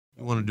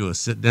You want to do a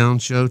sit-down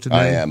show today?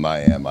 I am. I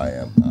got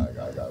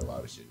a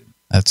lot of shit to do.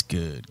 That's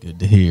good. Good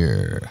to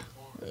hear.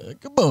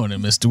 Good morning,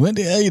 Mr.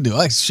 Wendy. How you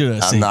doing?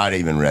 I'm not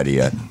even ready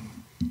yet.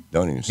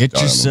 Don't even Get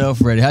start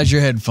yourself ready. How's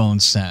your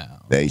headphones sound?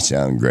 They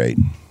sound great.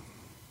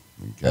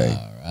 Okay.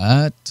 All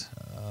right.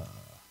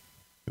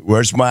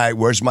 Where's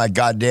my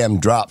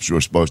goddamn drops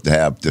we're supposed to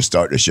have to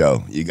start the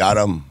show? You got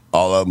them?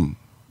 All of them?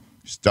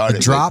 Start The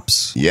it.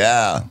 drops?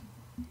 Yeah.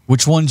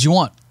 Which ones you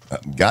want?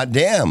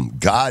 Goddamn.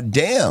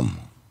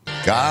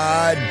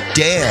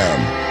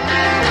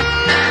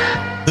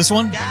 This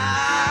one?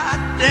 Yeah.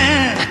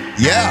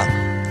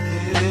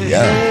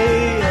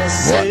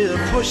 What?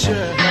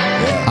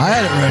 Yeah.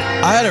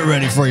 I had it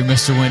ready for you,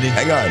 Mr. Wendy.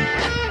 Hang on.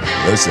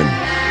 Listen.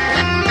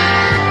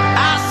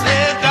 I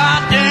said,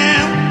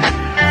 goddamn,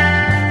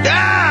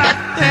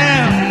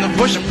 the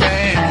pusher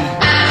man.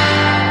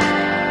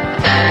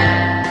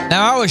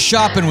 Now, I was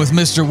shopping with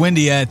Mr.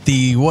 Wendy at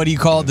the, what do you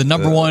call it, the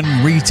number one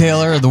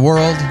retailer of the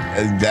world?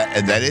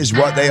 That is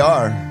what they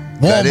are.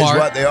 Walmart. That is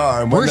what they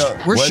are. And We're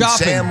when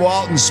shopping. Sam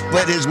Walton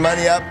split his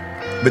money up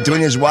between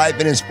his wife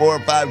and his 4 or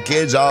 5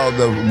 kids, all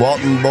the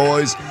Walton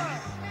boys,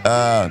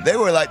 they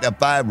were like the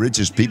 5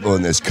 richest people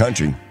in this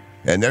country.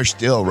 And they're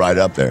still right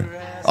up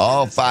there.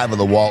 All 5 of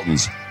the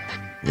Waltons.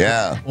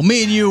 Yeah. Well,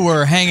 me and you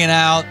were hanging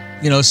out,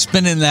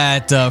 spending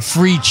that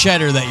free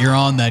cheddar that you're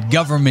on, that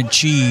government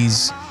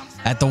cheese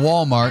at the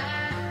Walmart.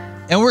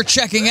 And we're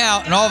checking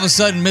out, and all of a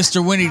sudden,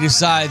 Mr. Winnie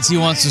decides he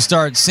wants to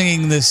start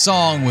singing this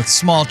song with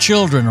small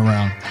children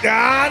around.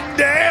 God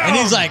damn. And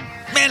he's like,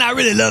 man, I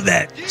really love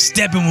that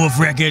Steppenwolf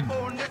record.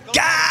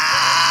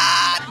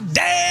 God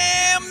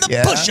damn,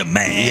 the Pusher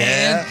Man.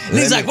 Yeah. And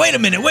he's like, wait a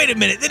minute.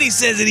 Then he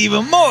says it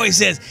even more. He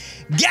says,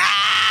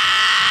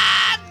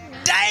 God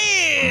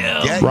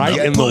damn. Right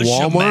in the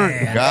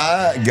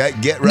Walmart?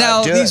 Get right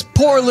Now, to these it.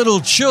 poor little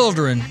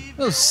children,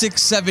 those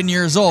 6, 7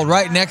 years old,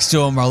 right next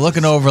to him are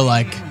looking over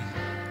like,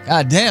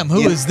 God damn,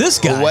 who is this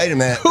guy? Well, wait a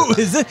minute. Who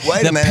is this?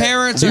 Wait a The minute.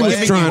 parents are was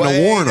giving trying you...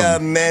 to warn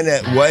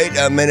Wait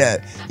a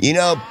minute.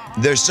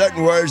 There's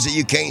certain words that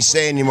you can't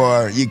say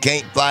anymore. You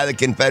can't fly the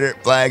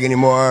Confederate flag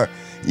anymore.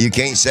 You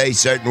can't say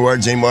certain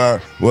words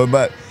anymore. Well,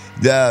 but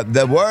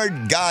the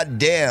word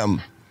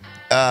goddamn,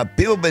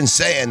 people have been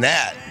saying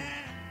that.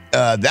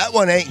 That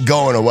one ain't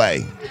going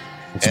away.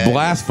 It's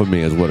blasphemy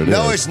is what it is.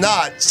 No, it's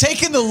not.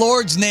 Taking the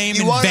Lord's name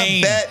You in wanna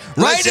vain. bet?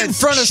 Right Listen, in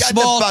front of shut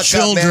the small fuck up,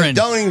 children. man.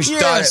 Don't even You're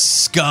start a it.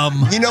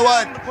 scum. You know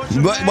what?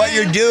 What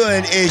you're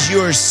doing is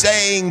you're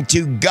saying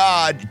to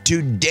God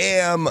to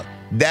damn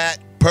that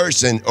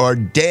person or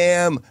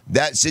damn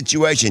that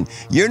situation.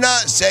 You're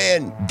not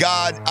saying,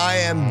 God, I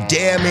am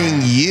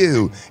damning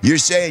you. You're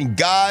saying,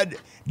 God,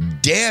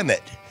 damn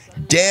it.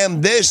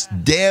 Damn this,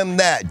 damn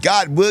that.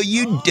 God,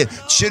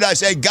 should I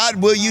say, God,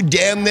 will you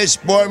damn this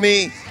for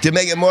me to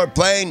make it more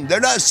plain?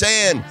 They're not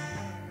saying,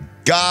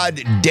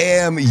 God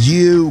damn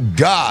you,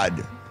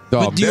 God.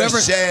 Dog, do you They're ever-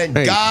 saying,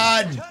 Hey.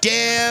 God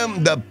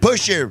damn the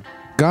pusher.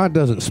 God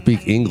doesn't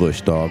speak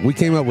English, dog. We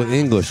came up with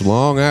English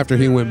long after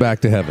he went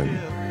back to heaven.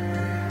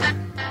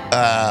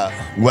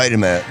 Wait a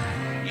minute.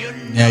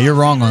 Yeah, you're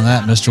wrong on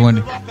that, Mr.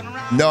 Wendy.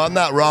 No, I'm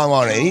not wrong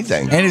on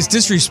anything. And it's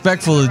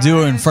disrespectful to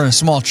do it in front of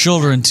small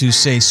children to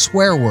say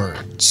swear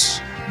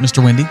words,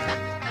 Mr. Wendy.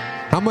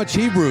 How much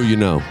Hebrew you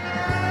know?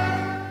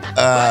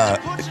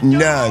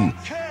 None.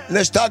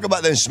 Let's talk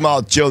about them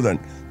small children.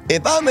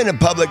 If I'm in a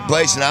public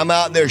place and I'm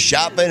out there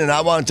shopping and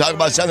I want to talk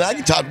about something, I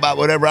can talk about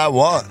whatever I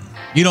want.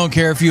 You don't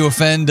care if you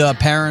offend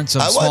parents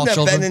of I small wasn't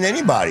children? offending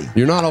anybody.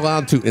 You're not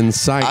allowed to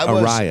incite a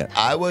riot.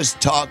 I was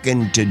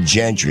talking to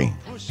gentry.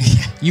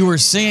 You were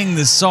singing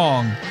this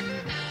song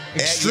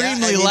extremely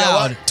and you know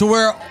loud what? to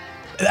where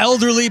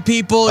elderly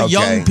people, Okay.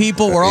 young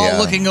people were all Yeah.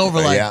 looking over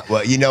like, Yeah.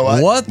 Well, you know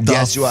what? the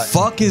Guess what?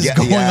 fuck is Yeah,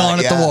 going yeah, on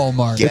at the yeah.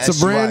 Walmart? Guess It's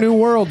a brand what? new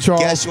world,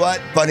 Charles. Guess what,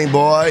 funny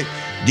boy?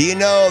 Do you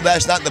know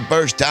that's not the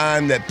first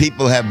time that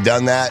people have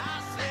done that?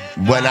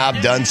 When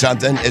I've done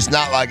something, it's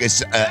not like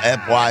it's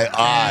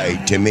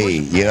FYI to me.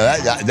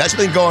 That's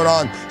been going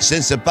on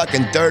since the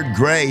fucking 3rd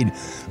grade,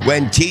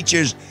 when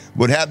teachers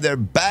would have their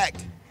back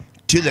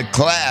to the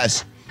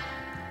class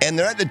and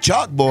they're at the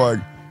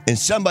chalkboard and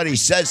somebody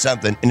says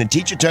something and the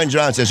teacher turns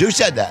around and says, "Who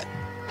said that?"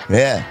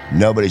 Yeah,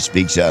 nobody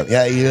speaks up.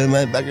 Yeah, you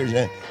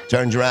motherfuckers.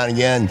 Turns around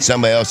again,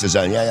 somebody else says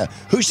something. Yeah.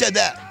 Who said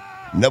that?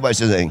 Nobody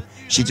says anything.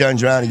 She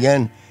turns around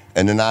again,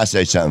 and then I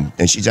say something,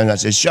 and she turns around and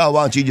says, "Shaw,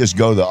 why don't you just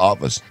go to the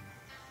office?"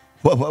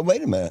 Well,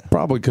 wait a minute.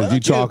 Probably because Why you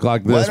don't talk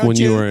like why this don't when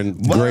you were in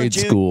why grade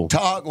don't you school.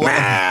 Talk.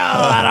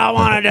 I don't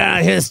want to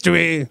do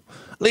history.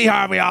 Lee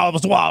Harvey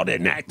Oswald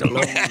didn't act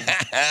alone.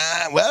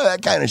 Well,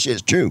 that kind of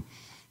shit's true,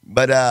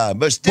 but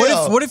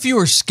still. What if you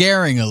were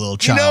scaring a little You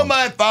child? know,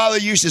 my father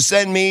used to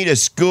send me to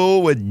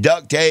school with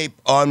duct tape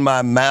on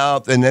my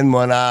mouth, and then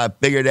when I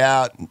figured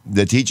out,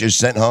 the teacher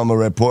sent home a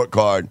report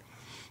card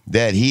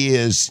that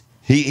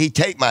he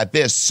taped my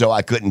fists so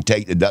I couldn't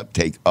take the duct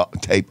tape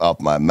off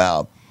my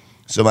mouth.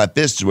 So my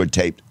fists were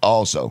taped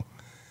also.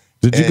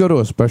 Did you go to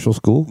a special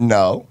school?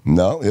 No.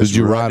 Did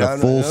you ride a down-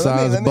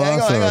 full-size let me- hang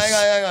bus on, or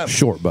hang on. a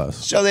short bus?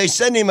 So they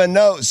send him a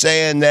note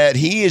saying that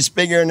he is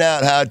figuring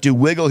out how to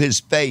wiggle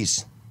his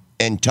face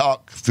and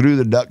talk through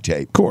the duct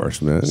tape. Of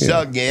course, man.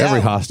 So, yeah. Every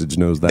hostage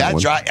knows that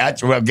That's one.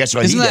 right. Well, guess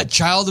what? Isn't he that did?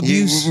 child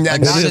abuse? You-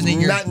 Like not- sending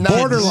your-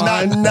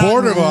 Borderline. Not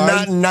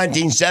Borderline. in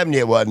 1970,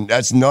 it wasn't.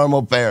 That's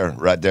normal fare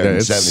right there Yeah, in the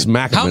it's 70s.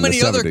 smack 'em How in the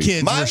many other 70s.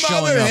 kids My were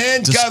showing mother up to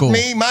handcuffed school?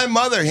 me. My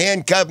mother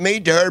handcuffed me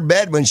to her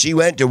bed when she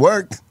went to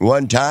work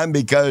one time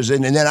because,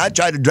 and then I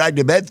tried to drag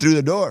the bed through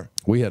the door.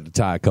 We had to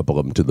tie a couple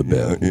of them to the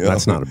bed. Yeah.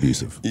 That's not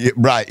abusive. Yeah,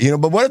 right.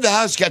 But what if the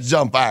house catches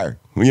on fire?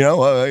 You're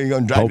going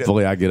to drag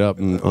Hopefully, I get up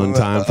and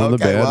untie from the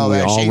Okay, bed, well, and we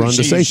then all run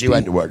to safety. She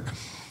went to work.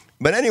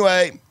 But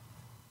anyway,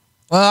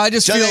 Well, I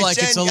just So feel they like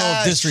it's a send little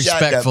guys-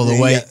 disrespectful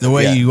shut up. the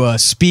way Yeah. you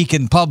speak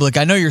in public.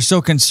 I know you're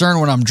so concerned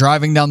when I'm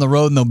driving down the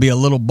road and there'll be a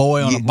little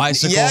boy on a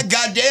bicycle. Yeah,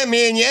 goddamn,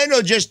 me and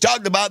Yando just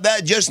talked about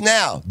that just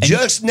now. And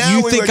Just now,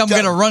 you we think were I'm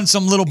going to talking- run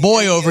some little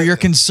boy over? You're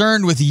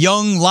concerned with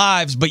young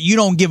lives, but you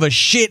don't give a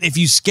shit if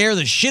you scare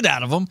the shit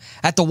out of them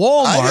at the I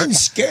Walmart. didn't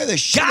scare the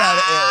shit out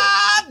of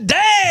God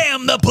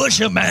damn, the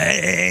Pusher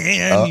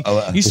Man! You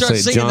We'll start say,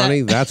 singing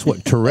Johnny, that. that's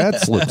what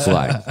Tourette's looks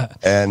like.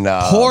 And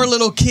Poor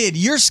little kid.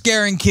 You're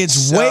scaring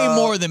kids way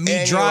more than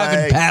me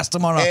driving past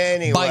them on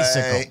a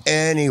bicycle.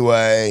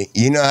 Anyway,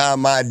 you know how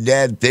my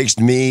dad fixed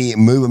me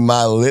moving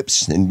my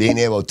lips and being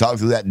able to talk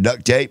through that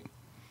duct tape?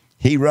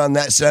 He run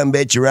that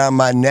sumbitch around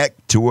my neck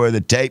to where the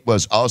tape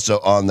was also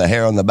on the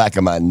hair on the back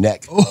of my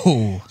neck.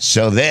 Oh,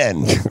 So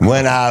then,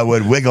 when I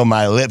would wiggle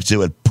my lips, it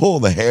would pull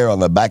the hair on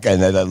the back of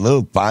that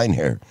little fine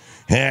hair.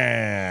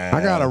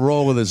 I got to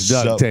roll with this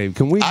duct So, tape.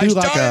 Can we do I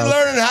like started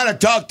learning how to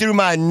talk through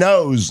my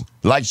nose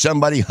like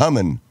somebody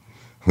humming.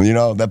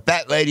 The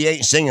fat lady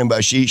ain't singing,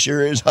 but she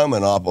sure is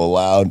humming awful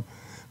loud.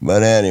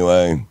 But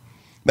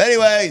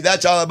anyway,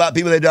 that's all about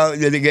people that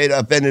get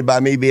offended by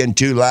me being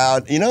too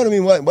loud. You know what I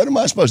mean? What am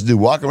I supposed to do?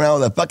 Walk around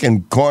with a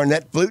fucking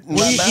cornet flute in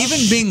my mouth?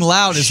 even being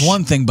loud is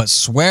one thing, but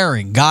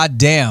swearing,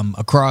 goddamn,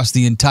 across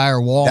the entire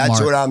Walmart.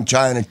 That's what I'm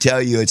trying to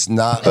tell you. It's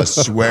not a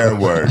swear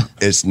word.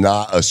 It's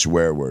not a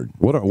swear word.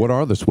 What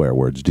are the swear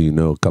words? Do you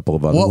know a couple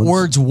of other What ones?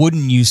 words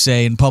wouldn't you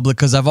say in public?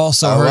 Because I've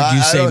also Oh, heard I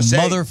you say don't say-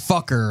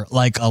 motherfucker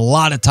like a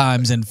lot of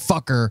times and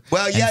fucker.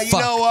 Well, yeah, and you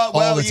fuck know what? all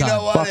Well, the you time.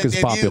 know what? Fuck is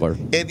popular.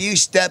 If you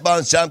step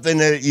on something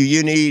that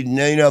you need,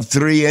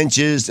 3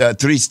 inches,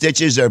 3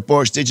 stitches or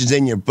 4 stitches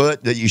in your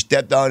foot that you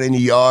stepped on in the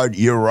yard,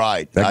 you're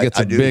right. That gets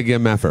I a do. big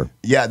MFer.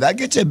 Yeah, that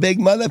gets a big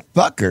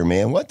motherfucker,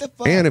 man. What the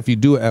fuck? And if you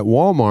do it at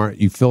Walmart,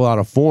 you fill out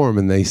a form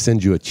and they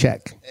send you a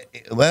check.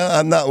 Well,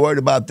 I'm not worried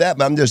about that,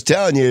 but I'm just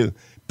telling you,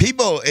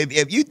 people,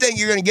 if you think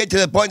you're going to get to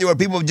the point where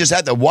people just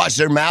have to watch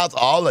their mouth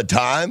all the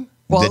time,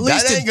 Well, at that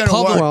least ain't in gonna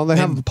public, work. Well, they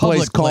have in a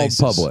place public called places.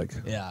 public.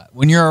 Yeah,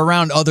 when you're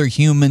around other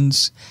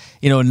humans,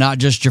 not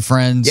just your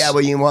friends. Yeah,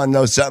 well, you want to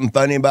know something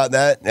funny about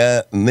that,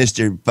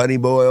 Mr. Funny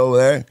Boy over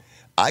there?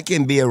 I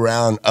can be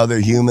around other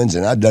humans,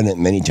 and I've done it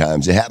many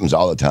times. It happens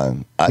all the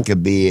time. I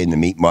could be in the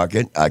meat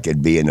market. I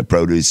could be in the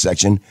produce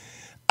section.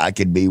 I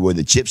could be where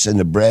the chips and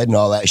the bread and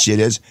all that shit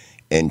is,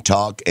 and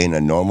talk in a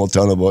normal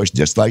tone of voice,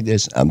 just like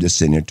this. I'm just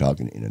sitting here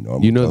talking in a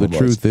normal You know tone the of voice.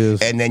 truth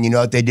is- And then you know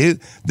what they do?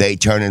 They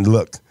turn and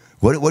look.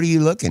 What are you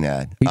looking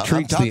at? He I'm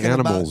treats the talking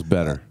animals about-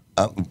 better.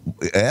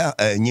 Yeah,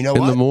 and you know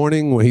In what? the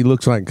morning, when he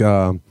looks like,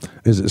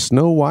 is it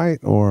Snow White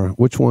or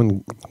which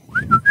one?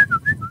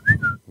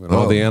 When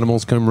all the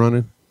animals come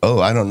running. Oh,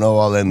 I don't know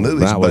all them movies.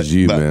 That was but-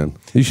 you, but- man.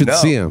 You should No.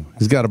 see him.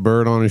 He's got a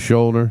bird on his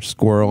shoulder,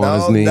 squirrel on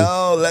his knee.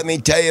 No, let me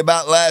tell you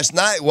about last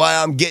night. Why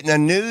I'm getting a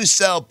new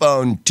cell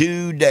phone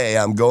today.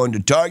 I'm going to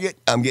Target.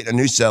 I'm getting a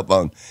new cell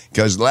phone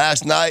because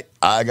last night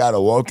I got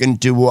awoken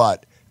to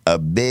what? A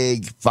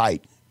big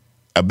fight.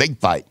 A big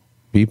fight.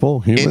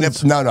 People,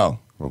 humans. No.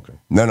 Okay.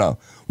 No.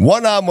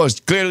 One of them was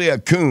clearly a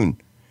coon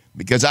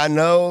because I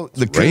know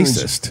the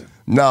coons. Racist.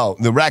 No,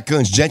 the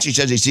raccoons. Gentry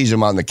says he sees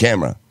them on the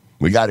camera.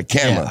 We got a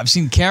camera. Yeah, I've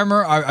seen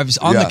camera.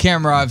 On Yeah. the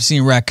camera, I've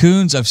seen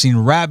raccoons. I've seen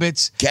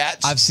rabbits.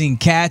 Cats. I've seen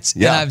cats.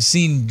 Yeah. And I've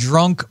seen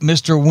drunk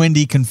Mr.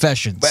 Windy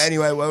confessions. But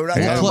anyway, we're not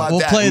talking about We'll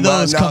that. play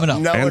those No, coming up.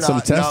 no, we're And some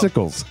not. No.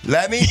 testicles.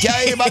 Let me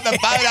tell you about the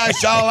fight I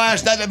saw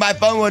last night that my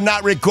phone would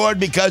not record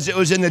because it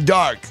was in the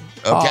dark.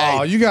 Okay.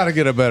 Oh, you got to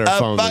get a better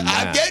phone But than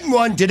that. I'm getting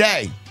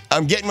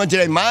one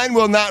today. Mine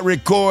will not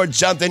record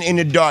something in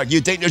the dark.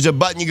 You think there's a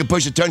button you can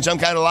push to turn some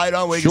kind of light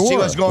on where you can see Sure,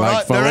 what's going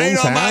like on? There ain't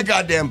phones on my have.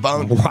 goddamn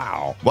phone.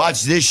 Wow.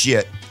 Watch this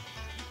shit.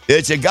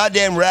 It's a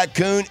goddamn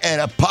raccoon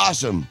and a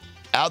possum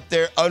out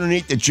there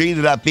underneath the tree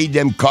that I feed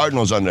them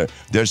cardinals under.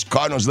 There's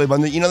cardinals live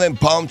under. You know them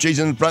palm trees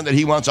in the front that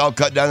he wants all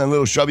cut down, and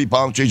little shrubby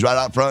palm trees right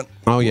out front?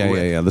 Oh, yeah.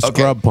 The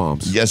Okay. scrub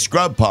palms. Yes,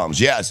 scrub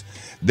palms, yes.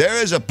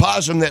 There is a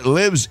possum that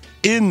lives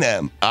in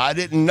them. I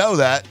didn't know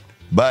that,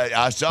 but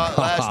I saw it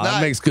last night.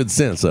 That makes good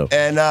sense, though.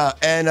 And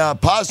a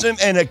possum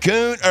and a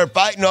coon are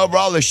fighting over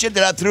all the shit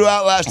that I threw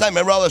out last night.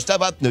 Remember all the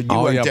stuff out there? You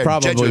Oh, weren't yeah, there.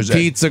 probably Gentry was there.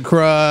 pizza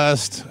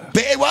crust.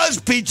 It was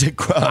pizza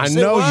crust. I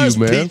know it was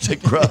you, man. Pizza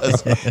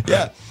crust.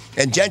 Yeah.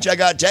 And Gentry, I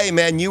got to tell you,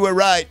 man, you were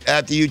right.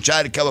 After you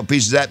tried a couple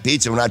pieces of that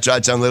pizza, when I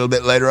tried some a little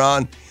bit later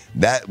on,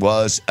 that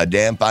was a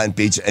damn fine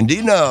pizza. And do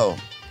you know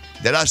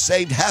that I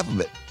saved half of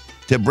it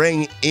to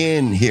bring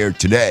in here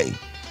today?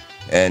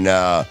 And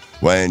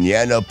when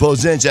Yando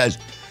pulls in and says,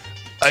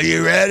 "Are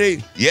you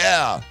ready?"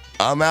 "Yeah,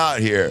 I'm out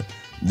here."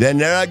 Then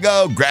there I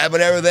go,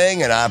 grabbing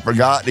everything, and I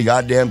forgot the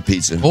goddamn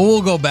pizza. Well,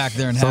 we'll go back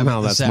there and have Somehow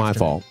it this that's my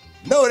afternoon. fault.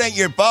 No, it ain't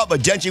your fault,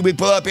 but gently we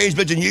pull up here,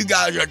 bitch, and you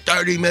guys are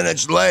 30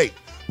 minutes late.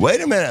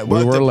 Wait a minute.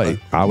 We were the late.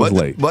 I was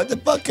late. What the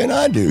fuck can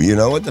I do? You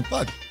know, what the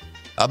fuck?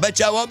 I bet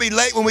you I won't be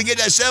late when we get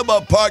that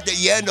sailboat parked at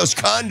Yando's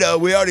condo.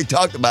 We already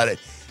talked about it.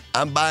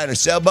 I'm buying a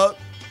sailboat.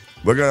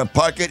 We're going to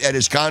park it at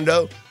his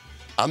condo.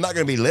 I'm not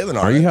going to be living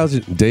on Are it. you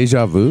having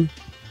deja vu?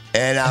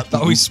 And I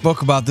Thought we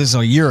spoke about this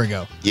a year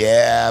ago.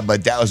 yeah,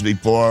 but that was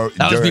before.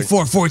 That was during-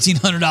 before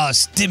 $1,400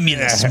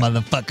 stimulus,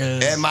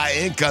 motherfucker. And my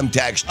income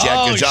tax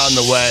check is on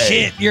the way.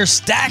 Shit, you're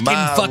stacking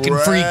My fucking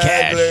free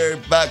cash. regular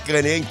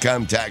fucking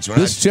income tax. When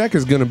This check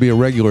is going to be a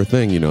regular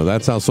thing, you know.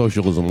 That's how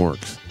socialism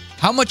works.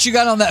 How much you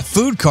got on that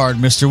food card,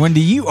 Mr.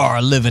 Wendy? You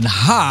are living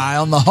high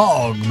on the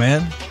hog,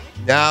 man.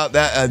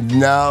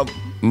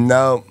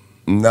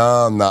 No,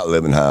 I'm not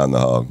living high on the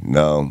hog.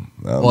 No.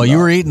 Well, you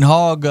were eating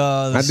hog.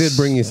 I did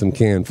bring you some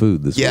canned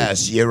food this week.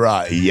 Yes, you're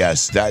right.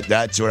 Yes, that's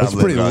what It's I'm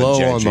living pretty on. low on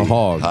Gentry. the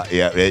hog.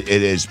 Yeah, it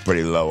is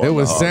pretty low. It on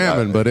was the hog.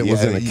 salmon, but it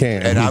was in a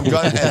can. And I'm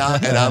gonna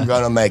and I'm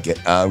gonna make it.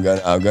 I'm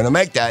gonna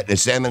make that. The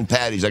salmon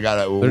patties. I got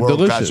a They're world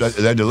class. delicious.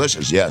 They're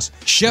delicious. Yes.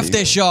 Chef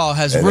Deschamps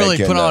has And really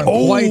they put can,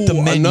 on quite the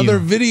menu. Another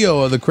video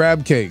of the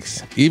crab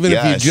cakes. Even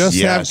if you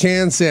just have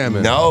canned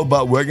salmon. No,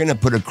 but we're going to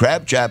put a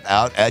crab trap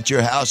out at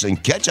your house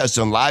and catch us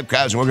some live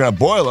crabs, and we're going to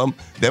boil them.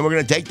 Then we're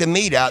going to take the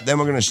meat out. Then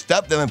we're going to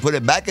stuff them and put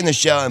it back in the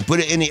shell and put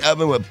it in the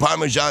oven with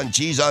Parmesan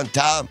cheese on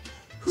top.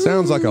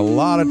 Sounds like a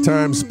lot of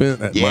time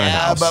spent at my Yeah,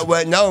 house. but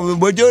we're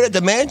doing it at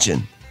the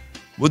mansion.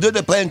 We'll do it at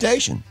the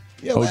plantation.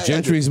 Yeah, Oh,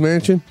 Gentry's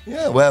mansion?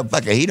 Yeah, well,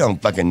 fuck it. He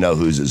don't fucking know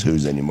whose is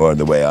whose anymore.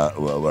 The way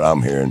what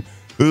I'm hearing.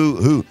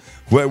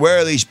 Where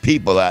are these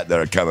people at that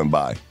are coming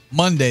by?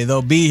 Monday,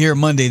 they'll be here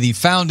Monday. The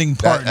founding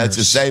partners. That's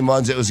the same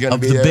ones that was going to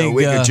of be the there a big,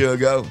 week or two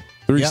ago.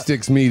 Three Yep.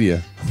 Sticks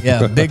Media.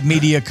 Yeah, big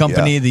media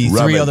company. Yeah, The three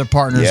rubbing- other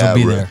partners yeah,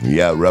 will be there.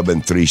 Yeah,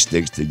 rubbing three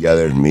sticks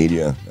together,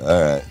 media.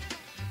 All right.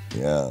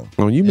 Yeah.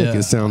 Oh, you make Yeah.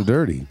 it sound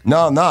dirty.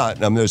 No, I'm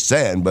not. I'm just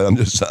saying, but I'm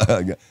just.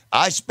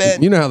 I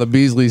spent. You know how the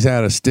Beasleys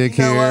had a stick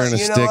You know here what? and a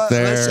You know stick what?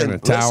 there Listen, and a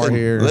tower listen,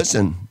 here.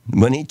 Listen,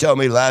 when he told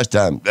me last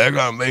time they're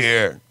gonna be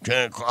here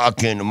 10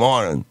 o'clock in the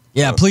morning.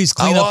 Yeah, please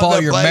clean I up want all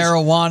the your place-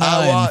 marijuana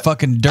I and want-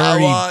 fucking dirty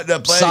I want the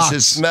place to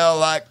socks. smell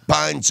like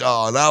pine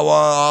saw, and I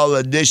want all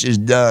the dishes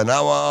done.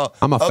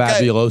 I'm a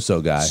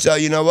Fabuloso guy. So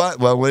you know what?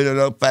 Well, we don't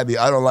know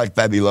I don't like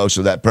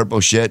Fabuloso. That purple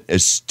shit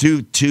is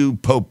too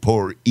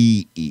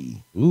potpourri.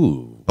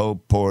 Ooh.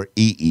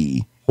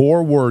 Potpourri.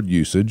 Poor word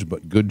usage,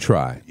 but good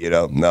try. You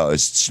know, no,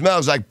 it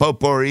smells like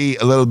potpourri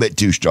a little bit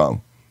too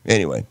strong.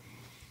 Anyway,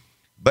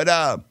 but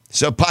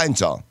so pine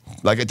saw,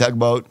 like a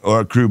tugboat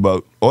or a crew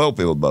boat, oil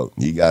field boat.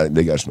 They got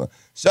to smell.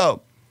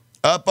 So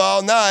up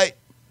all night,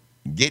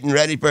 getting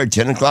ready for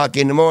 10 o'clock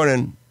in the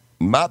morning,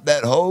 mop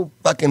that whole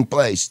fucking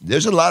place.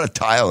 There's a lot of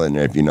tile in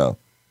there, if you know,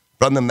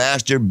 from the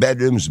master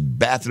bedroom's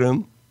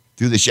bathroom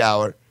through the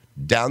shower,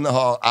 down the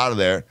hall, out of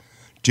there,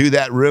 to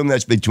that room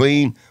that's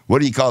between.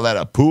 What do you call that?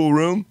 A pool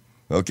room?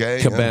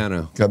 Okay.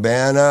 Cabana.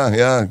 Cabana,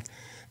 yeah.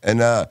 And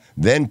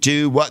then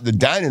to the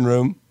dining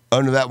room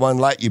under that one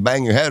light you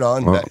bang your head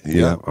on. Oh, That-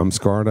 you yeah, know. I'm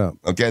scarred up.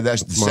 Okay,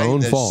 that's the It's my same. own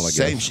that's fault, I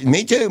same guess.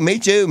 Me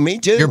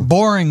too. You're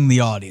boring the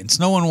audience.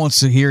 No one wants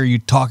to hear you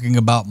talking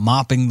about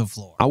mopping the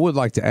floor. I would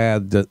like to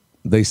add that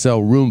they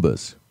sell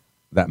Roombas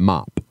that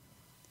mop.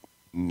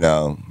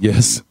 No,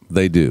 Yes,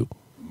 they do.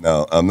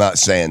 no, I'm not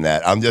saying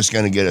that. I'm just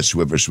going to get a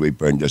Swiffer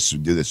sweeper and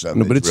just do this.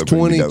 No, but it's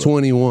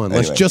 2021.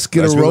 Let's just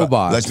get a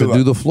robot to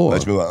do the floor.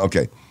 Let's move on.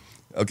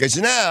 Okay,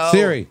 so now.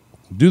 Siri,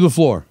 do the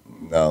floor.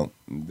 No,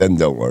 then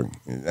don't work.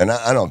 And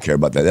I don't care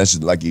about that. That's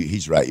like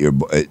he's right.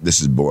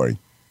 This is boring.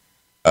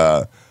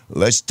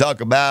 Let's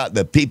talk about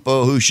the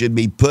people who should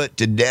be put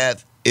to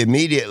death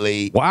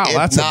immediately. Wow, if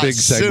that's a not big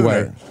segue.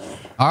 sooner.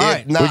 All If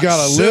right. not We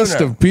got a sooner.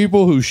 list of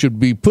people who should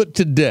be put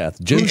to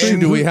death. Gentry,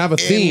 do we have a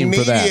theme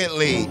for that?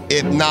 Immediately,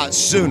 if not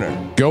sooner.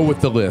 Go with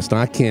the list.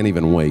 I can't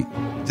even wait.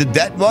 Did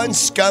that one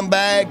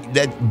scumbag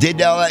that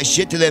did all that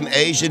shit to them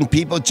Asian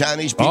people,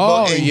 Chinese people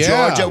Oh, in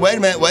yeah. Georgia? Wait a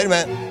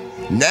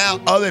minute.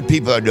 Now other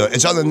people are doing it.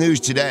 It's on the news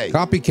today.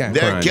 Copycat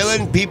They're crimes.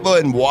 killing people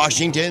in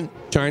Washington.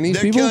 Chinese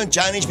They're people? killing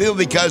Chinese people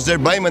because they're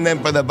blaming them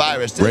for the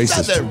virus. It's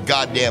not Racist. their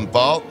goddamn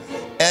fault.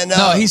 And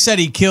No, he said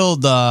he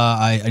killed.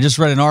 I just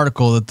read an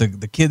article that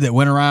the kid that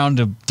went around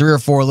to 3 or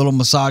 4 little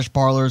massage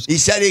parlors. he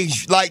said he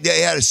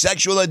had a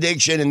sexual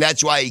addiction and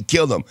that's why he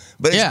killed them.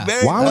 But Yeah. it's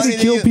very Why would funny he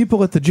that kill you-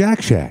 people at the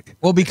Jack Shack?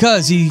 Well,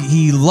 because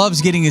he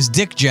loves getting his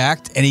dick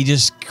jacked, and he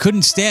just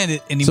couldn't stand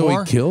it So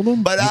anymore. he killed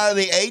them? But out of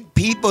the 8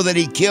 people that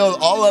he killed,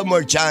 all of them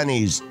were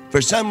Chinese.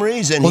 For some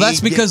reason. Well, he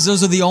that's because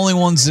those are the only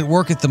ones that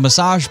work at the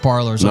massage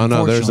parlors. No, there's an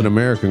unfortunately.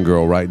 American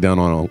girl right down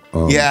on.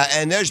 Yeah,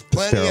 and there's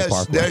plenty Sparrow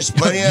of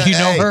Parkway. You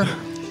know her?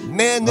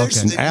 Man,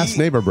 there's Okay. Ask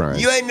neighbor Brian.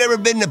 You ain't never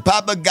been to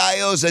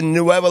Papagayos in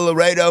Nuevo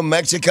Laredo,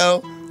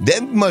 Mexico?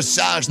 Them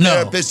massage No,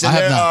 therapists I in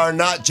have there not. are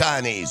not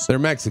Chinese. They're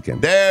Mexican.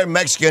 They're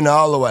Mexican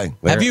all the way.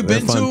 Have you They're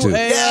been fun to too.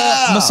 a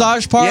Yeah.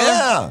 massage parlor?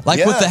 Yeah. Like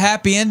Yeah. with the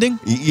happy ending?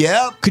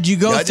 Yep. Could you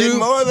go I did through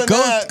more than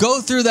that.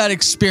 go through that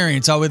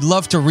experience? I would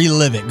love to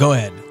relive it. Go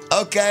ahead.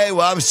 Okay,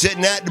 well, I'm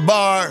sitting at the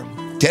bar,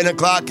 10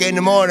 o'clock in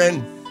the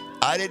morning.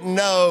 I didn't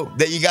know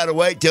that you got to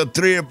wait till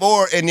 3 or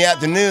 4 in the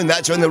afternoon.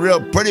 That's when the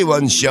real pretty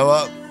ones show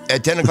up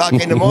at 10 o'clock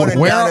in the morning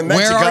down in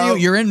Mexico. Where are you?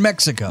 You're in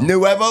Mexico.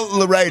 Nuevo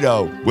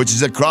Laredo, which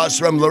is across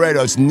from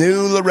Laredo. It's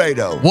New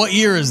Laredo. What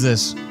year is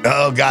this?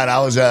 Oh, God, I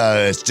was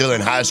still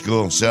in high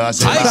school. So I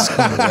said,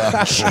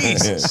 High school?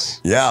 Jesus.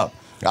 Yeah.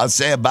 I'll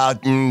say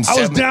about I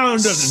was down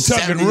to the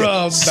tuck and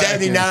rub.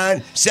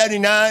 79.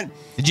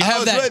 Did you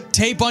have that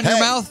tape on your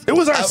mouth? It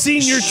was our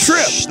senior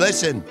trip.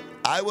 Listen,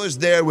 I was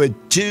there with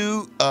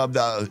 2 of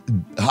the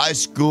high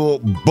school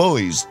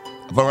bullies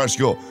from our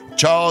school.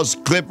 Charles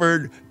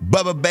Clifford,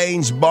 Bubba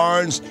Baines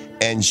Barnes,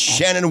 and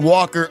Shannon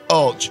Walker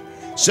Ulch.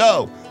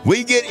 So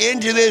we get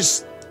into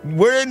this.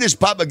 We're in this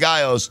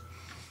Papagayos,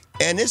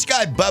 and this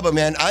guy Bubba,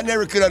 man, I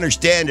never could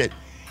understand it.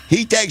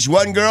 He takes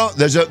one girl.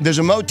 There's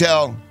a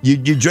motel. You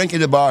drink at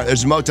the bar.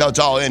 There's a motel. It's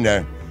all in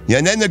there. Yeah,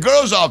 and then the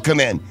girls all come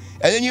in,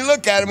 and then you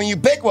look at them and you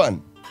pick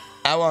one.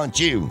 I want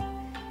you,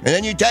 and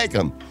then you take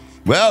them.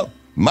 Well,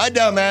 my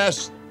dumb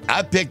ass,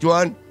 I picked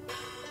one.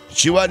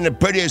 She wasn't the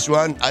prettiest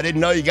one. I didn't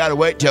know you got to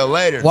wait till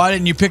later. Why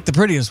didn't you pick the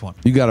prettiest one?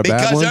 You got a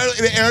bad one?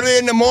 Because early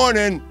in the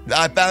morning,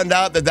 I found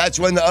out that that's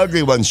when the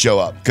ugly ones show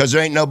up. Because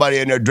there ain't nobody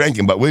in there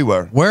drinking, but we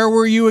were. Where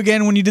were you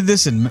again when you did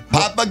this?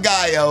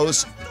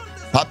 Papagayos.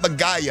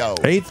 Papagayo.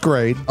 8th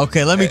grade.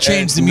 Okay, let me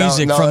change the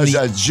music from it's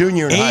the a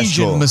junior in high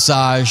school. Asian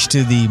massage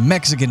to the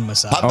Mexican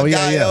massage.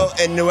 Papagayo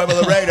and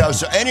Nuevo Laredo.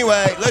 So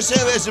anyway, let's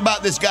say this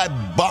about this guy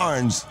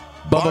Barnes.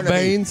 Bubba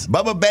Baines?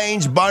 Bubba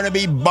Baines,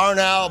 Barnaby,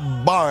 Barnow,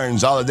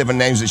 Barnes. All the different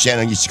names that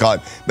Shannon used to call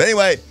him. But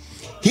anyway,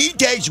 he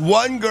takes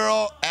one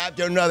girl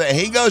after another.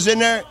 He goes in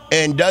there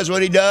and does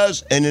what he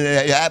does. And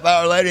then a half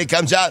hour later, he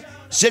comes out,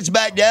 sits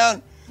back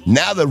down.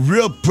 Now the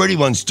real pretty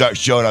ones start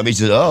showing up. He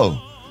says,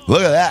 oh,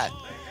 look at that.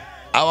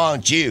 I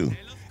want you.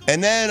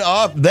 And then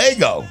off they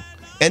go.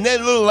 And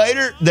then a little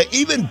later, the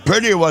even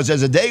prettier ones,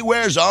 as the day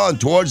wears on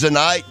towards the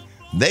night,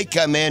 they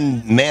come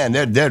in, man,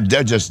 they're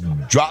just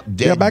drop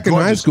dead. Yeah, back in high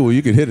gorgeous. school,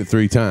 you could hit it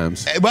 3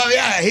 times. Well,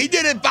 yeah, he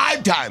did it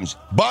 5 times.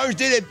 Barnes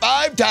did it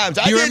 5 times.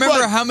 Do you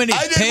remember how many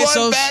I did pesos?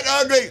 one bad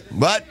ugly.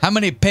 What? How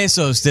many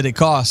pesos did it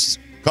cost?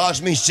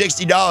 Cost me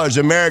 $60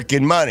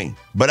 American money.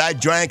 But I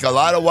drank a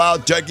lot of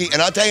wild turkey. And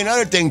I'll tell you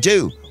another thing,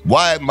 too.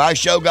 Why my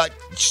show got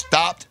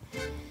stopped.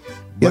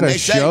 You had a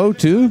show,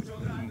 too?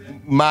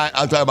 I'm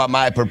talking about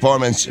my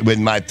performance with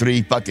my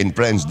 3 fucking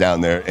friends down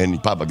there in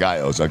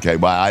Papagayos, okay?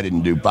 Why I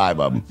didn't do 5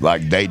 of them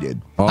like they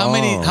did. How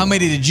many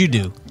did you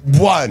do?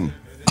 1.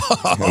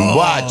 And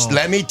watch.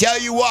 Let me tell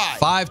you why.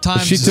 5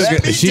 times. She took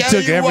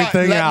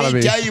everything out of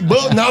me. Let me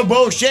tell you, no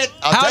bullshit.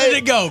 How did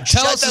it go?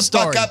 Tell us the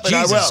story. Shut the fuck up and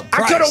I will.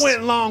 I could have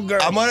went longer.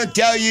 I'm going to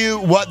tell you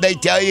what they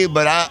tell you,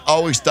 but I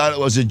always thought it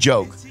was a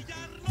joke.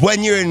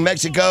 When you're in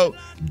Mexico,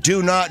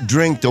 do not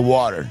drink the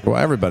water. Well,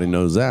 everybody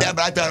knows that. Yeah,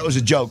 but I thought it was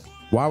a joke.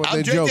 Why would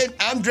they joke?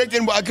 I'm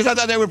drinking because I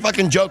thought they were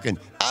fucking joking.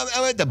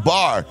 I'm at the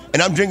bar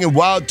and I'm drinking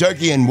wild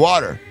turkey and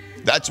water.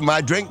 That's my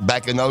drink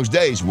back in those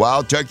days.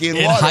 Wild turkey and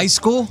In water. high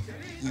school?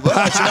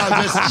 Well,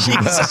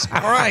 Jesus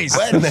Christ.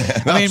 Wait a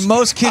minute. I mean,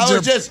 most kids I are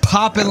was just-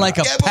 popping like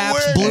a Yeah, but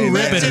Pabst we're Blue in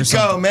Ribbon or Mexico,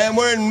 something. man.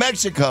 We're in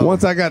Mexico.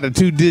 Once I got to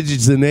 2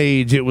 digits in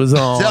age, it was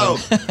on. So,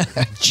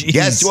 Jeez.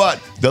 guess what?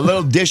 The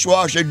little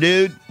dishwasher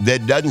dude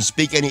that doesn't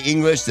speak any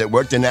English that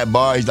worked in that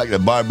bar, he's like the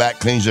bar back,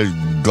 cleans their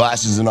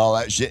glasses and all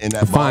that shit in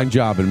that bar. Fine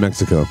job in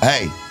Mexico.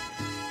 Hey,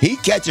 he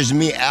catches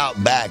me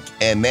out back,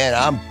 and man,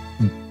 I'm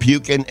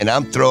puking and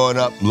I'm throwing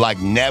up like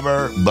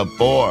never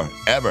before,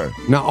 ever.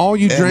 Now, all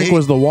you And drank he-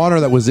 was the water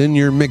that was in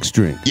your mixed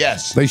drink.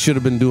 Yes. They should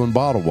have been doing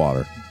bottled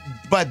water.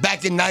 But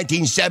back in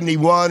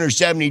 1971 or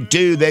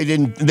 72, they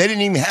didn't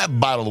even have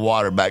bottled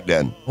water back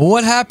then.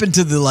 What happened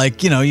to the,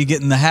 you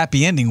getting the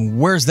happy ending?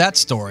 Where's that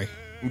story?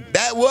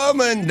 That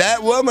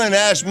woman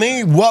asked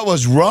me what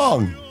was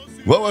wrong.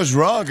 What was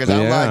wrong? Because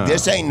I'm Yeah. like,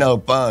 this ain't no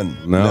fun.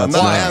 No, I'm it's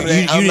not not. having You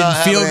it. I'm didn't not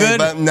having feel any good?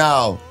 fun.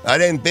 No, I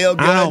didn't feel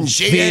good. I don't and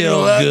she feel didn't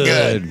look good.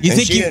 good. You And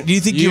think she you didn't- do you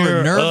think you were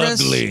You're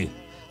nervous? ugly.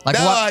 Like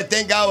no, what? I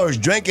think I was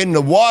drinking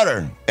the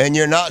water, and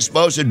you're not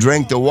supposed to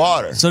drink the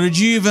water. So did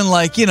you even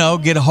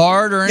get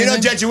hard or You anything? know,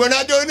 Jesse, we're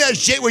not doing that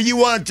shit where you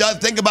want to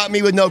think about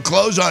me with no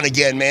clothes on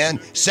again, man.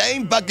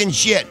 Same fucking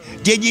shit.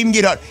 Did you even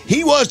get hard?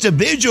 He wants to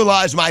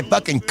visualize my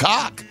fucking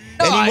cock.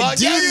 No, he I wants-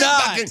 do you're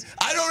not.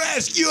 I don't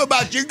ask you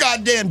about your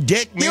goddamn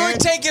dick, man. You were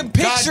taking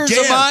pictures of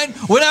Goddamn. mine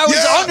when I was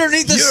You're-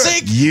 underneath the you're-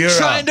 sink you're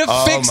trying to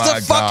oh fix my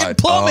the fucking God.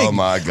 plumbing. Oh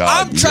my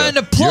God! I'm trying to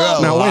You're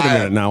plumb. a Now, wait a liar.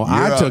 minute. Now,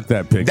 You're I took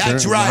that picture.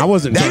 That's right. I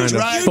wasn't That's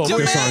trying right. to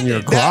focus on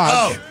your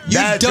crotch. You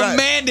That's right.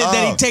 demanded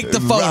that he take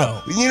the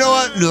photo. You know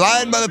what?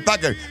 Lying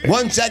motherfucker.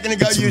 1 second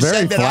ago It's you very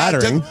said that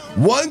flattering. I took.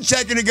 1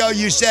 second ago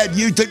you said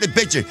you took the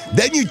picture.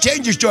 Then you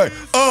changed your story.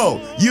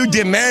 Oh, you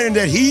demanded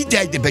that he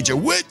take the picture.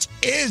 Which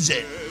is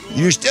it?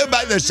 You're still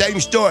back to the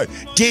same story.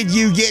 Did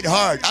you get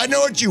hard? I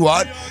know what you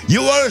want.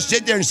 You want to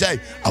sit there and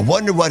say, I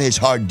wonder what his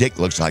hard dick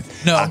looks like.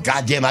 No. Oh,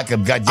 goddamn, I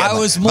could, goddamn. I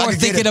was more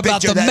thinking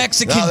about the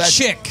Mexican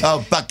chick.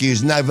 Oh, fuck you.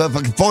 It's not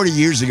fucking 40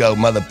 years ago,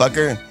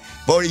 motherfucker.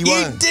 41.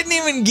 You didn't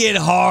even get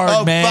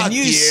hard, man. Fuck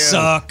You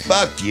suck.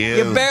 Fuck you.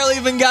 You barely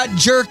even got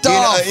jerked You know,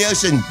 off.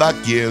 listen, fuck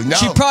you. No.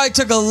 She probably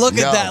took a look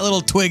No. at that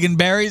little twig and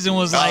berries and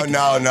was like,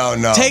 no.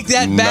 take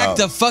that back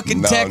to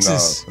fucking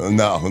Texas.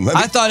 No. Let me-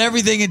 I thought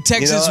everything in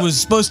Texas what? was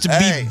supposed to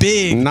Hey. be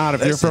big. Not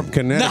if you're from Not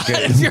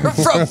Connecticut. if you're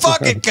from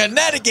fucking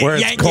Connecticut, Where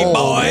it's Yankee cold.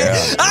 boy.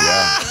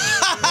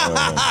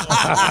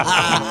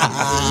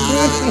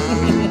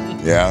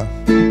 Yeah.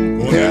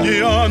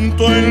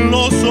 Llanto en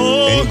los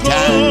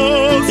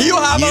ojos. You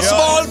have a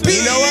small penis.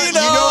 You know what? You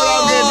know what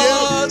I'm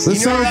gonna do? This You know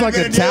sounds what I'm like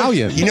gonna do?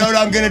 Italian. You know what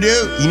I'm gonna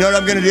do? You know what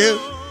I'm gonna do?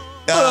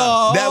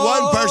 That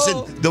one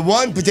person, the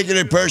one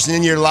particular person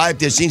in your life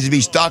that seems to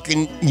be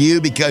stalking you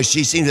because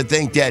she seems to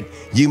think that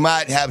you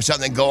might have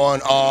something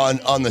going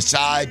on the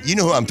side. You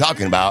know who I'm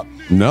talking about.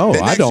 No, The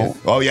I next- don't.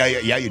 Oh, yeah,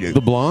 you do.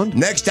 The blonde?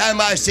 Next time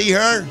I see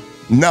her,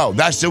 no,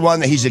 that's the one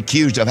that he's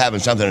accused of having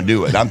something to do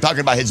with. I'm talking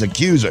about his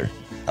accuser.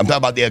 I'm talking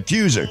about the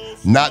accuser,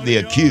 not the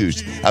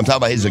accused. I'm talking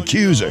about his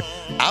accuser.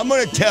 I'm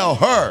going to tell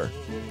her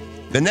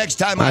the next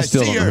time I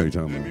still see don't know her. who you're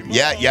talking about.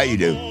 Yeah, you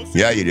do.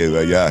 Yeah, you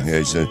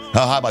do.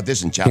 How about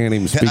this in Chow? Can't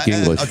even speak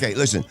English. Okay,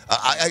 listen.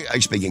 I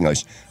speak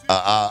English.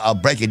 I'll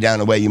break it down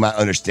the way you might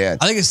understand.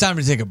 I think it's time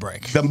to take a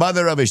break. The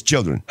mother of his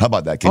children. How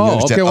about that? Can you Oh,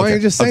 understand? okay, why don't you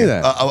just say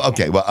that?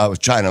 Okay, well, I was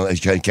trying to,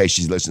 in case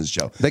she's listening to the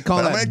show. They call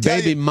But I'm that gonna tell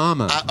baby you-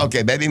 mama.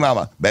 Okay, baby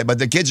mama. But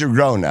the kids are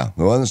grown now.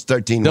 One's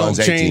 13, Don't one's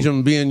 18. change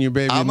them being your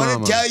baby I'm mama.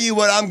 going to tell you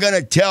what I'm going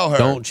to tell her.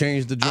 Don't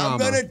change the I'm drama.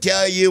 going to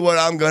tell you what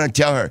I'm going to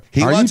tell her.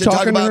 He Are wants you to talk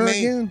talking to about her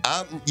me. again?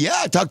 Yeah,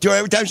 I talk to her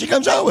every time she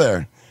comes over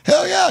there.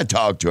 Hell yeah, I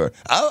talk to her.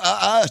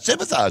 I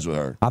sympathize with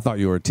her. I thought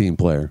you were a team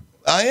player.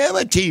 I am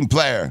a team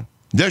player.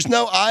 There's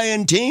no I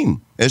in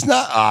team. It's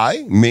not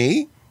I,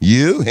 me,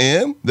 you,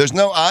 him. There's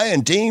no I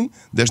in team.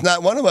 There's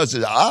not one of us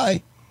is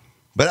I.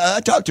 But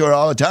I talk to her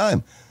all the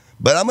time.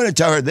 But I'm going to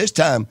tell her this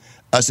time,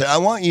 I said, I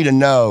want you to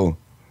know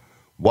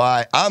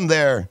why I'm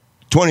there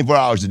 24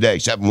 hours a day,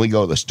 except when we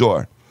go to the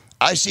store.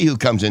 I see who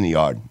comes in the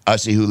yard. I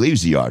see who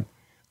leaves the yard.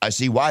 I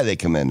see why they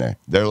come in there.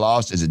 They're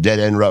lost. It's a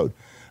dead-end road.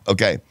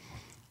 Okay.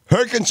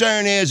 Her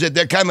concern is that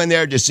they're coming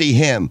there to see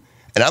him.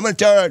 And I'm going to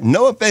tell her,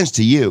 no offense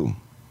to you,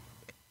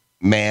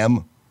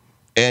 ma'am,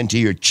 and to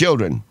your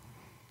children,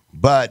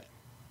 but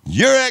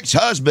your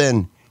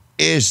ex-husband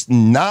is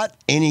not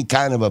any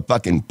kind of a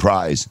fucking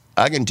prize.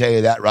 I can tell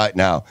you that right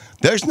now.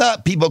 There's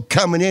not people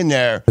coming in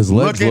there His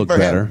legs looking look for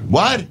better. him.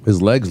 What?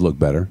 His legs look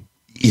better.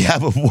 Yeah,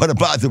 but what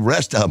about the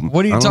rest of them?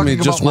 What are you I talking mean,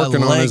 about just my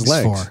working on his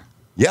legs legs. for?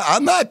 Yeah,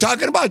 I'm not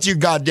talking about your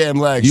goddamn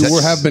legs. You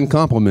That's- have been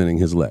complimenting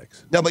his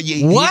legs. No, but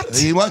What?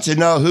 He wants to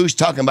know who's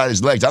talking about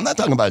his legs. I'm not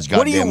talking about his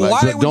What do you? goddamn legs.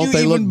 Why Don't would you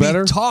they look even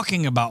better? be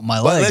talking about my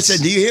But legs?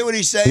 listen, do you hear what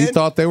he's He saying?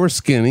 thought they were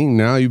skinny.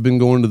 Now you've been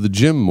going to the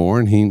gym more,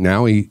 and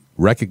he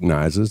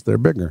recognizes they're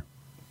bigger.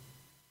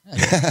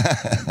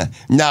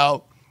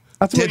 No.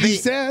 That's To what he be-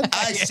 said.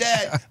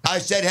 I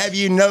said, have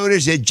you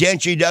noticed that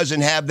Gentry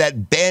doesn't have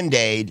that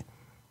Band-Aid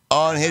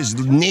on his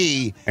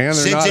knee And they're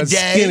since not the as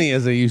day? skinny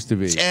as they used to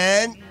be.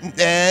 And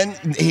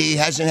he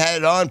hasn't had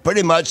it on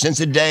pretty much since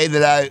the day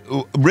that I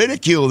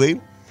ridiculed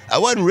him. I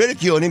wasn't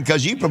ridiculing him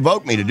because you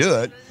provoked me to do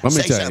it. Let me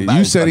Say tell something you, about you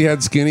his said he fucking-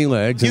 had skinny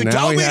legs, and You now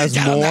told he me to has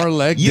tell him more that.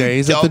 leg You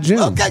days at the told- gym.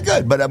 Okay,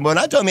 good. But when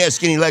I told him he had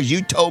skinny legs,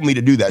 you told me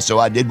to do that, so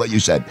I did what you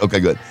said. Okay,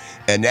 good.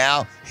 And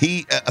now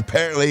he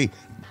apparently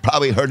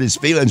probably hurt his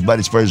feelings, but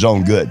it's for his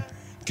own good.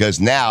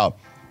 Because now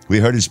we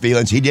hurt his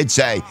feelings. He did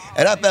say,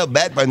 and I felt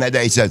bad for him that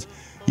day. He says,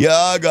 yeah,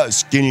 I got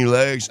skinny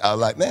legs. I was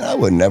like, man, I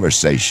would never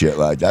say shit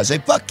like that. I say,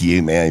 fuck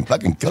you, man.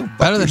 Fucking go fuck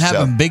Better than yourself.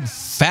 having big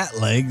fat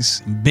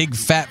legs, big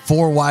fat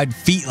 4 wide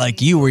feet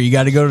like you, where you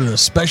got to go to the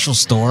special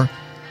store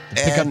to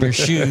pick up your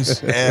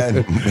shoes.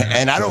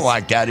 And I don't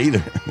like that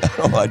either. I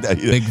don't like that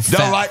either. Big, don't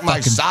fat like my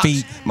fucking socks.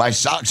 feet. My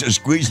socks are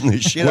squeezing the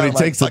shit When out he of my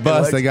takes the fucking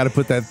bus, legs. they got to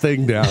put that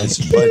thing down.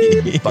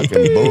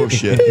 fucking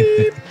bullshit.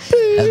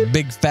 That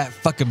big fat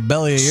fucking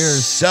belly of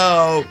yours.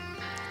 So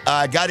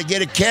I got to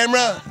get a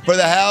camera for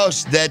the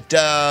house that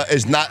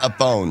is not a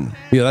phone.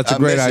 Yeah, that's a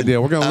great Listen,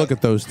 idea. We're going to look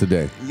at those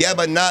today. Yeah,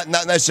 but not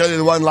necessarily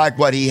the one like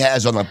what he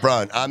has on the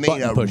front. I mean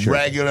Button a pusher.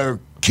 regular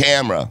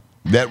camera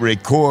that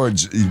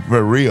records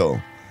for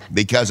real.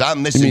 Because I'm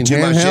You missing mean too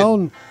much shit.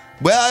 handheld?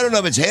 Well, I don't know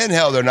if it's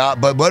handheld or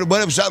not, but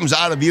what if something's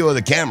out of view of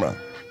the camera?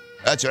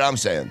 That's what I'm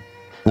saying.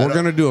 We're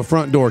going to do a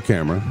front door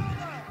camera.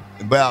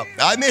 Well,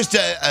 I missed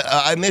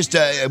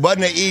a. It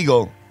wasn't an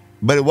eagle,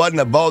 but it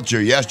wasn't a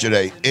vulture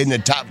yesterday in the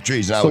top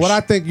trees. And So what I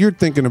think you're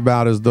thinking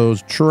about is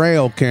those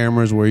trail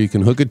cameras where you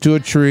can hook it to a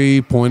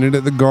tree, point it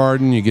at the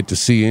garden, you get to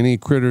see any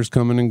critters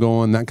coming and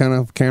going, that kind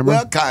of camera.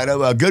 well, kind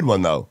of a good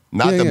one though,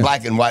 not Yeah, the yeah.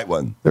 black and white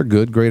one. They're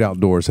good. Great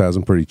Outdoors has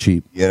them pretty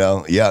cheap. You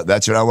know, yeah,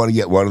 that's what I want to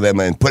get one of them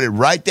and put it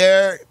right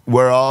there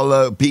where all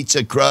the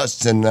pizza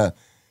crusts and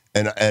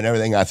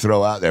everything I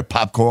throw out there,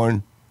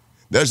 popcorn.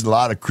 There's a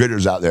lot of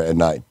critters out there at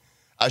night.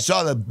 I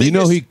saw the biggest. You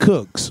know he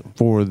cooks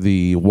for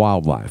the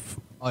wildlife.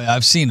 Oh yeah,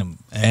 I've seen him,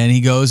 and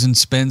he goes and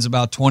spends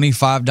about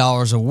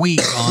 $25 a week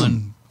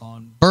on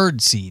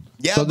bird seed.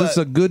 yeah, So this is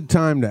a good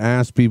time to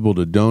ask people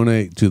to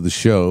donate to the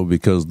show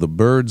because the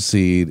bird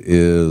seed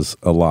is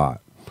a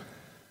lot.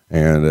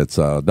 And it's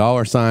 $sign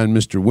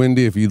Mr.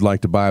 Windy. If you'd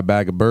like to buy a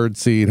bag of bird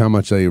seed, how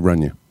much they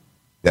run you?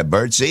 That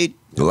bird seed?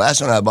 The last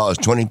one I bought was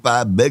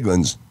 25 big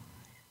ones.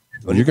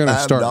 You're going to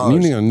start. You're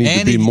going to need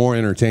to be more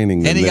entertaining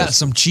than And he this. got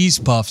some cheese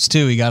puffs,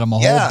 too. He got him a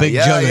whole big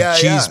jug of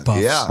cheese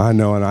puffs. Yeah. I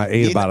know, and I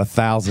ate about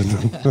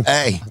 1,000.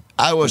 Hey,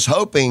 I was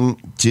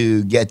hoping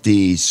to get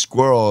the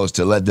squirrels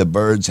to let the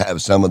birds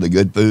have some of the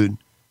good food.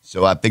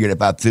 So I figured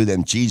if I threw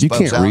them cheese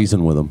puffs out. You can't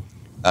reason with them.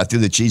 I threw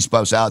the cheese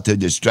puffs out to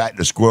distract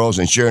the squirrels,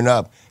 and sure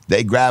enough,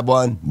 they grab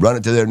one, run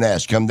it to their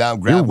nest, come down,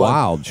 grab You're one,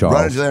 wild, Charles.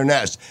 run it to their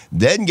nest.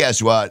 Then guess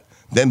what?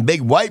 Them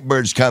big white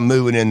birds come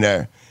moving in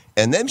there,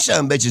 and them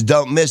son of bitches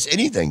don't miss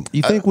anything.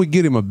 You think we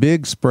get him a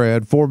big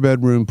spread,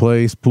 4-bedroom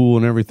place, pool,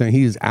 and everything?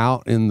 He's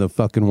out in the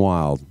fucking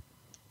wild.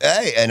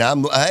 Hey, and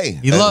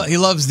He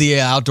loves the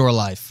outdoor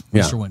life,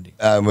 Yeah. Mr. Windy.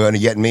 I'm going to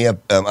get me a.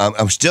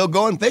 I'm still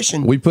going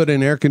fishing. We put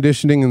in air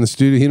conditioning in the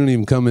studio. He don't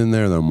even come in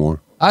there no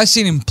more. I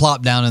seen him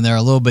plop down in there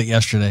a little bit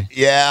yesterday.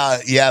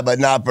 Yeah, but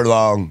not for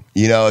long.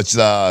 You know, it's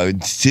a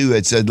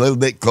little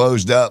bit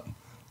closed up.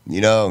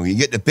 You know, you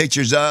get the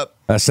pictures up.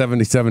 That's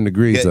 77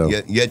 degrees, though.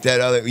 Get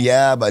that other,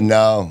 but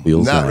no,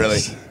 Feels not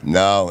nice. really.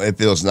 No, it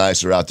feels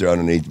nicer out there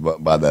underneath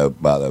by the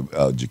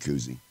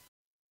jacuzzi.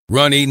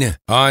 Running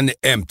on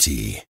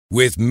empty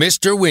with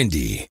Mr.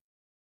 Windy.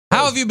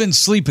 How have you been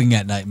sleeping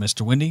at night,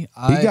 Mr. Windy?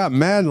 He got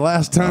mad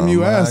last time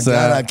you asked God,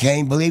 that. I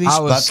can't believe he's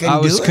I was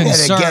fucking doing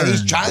concerned. it again.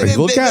 He's trying to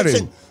Look at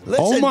listen, him.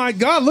 listen. Oh, my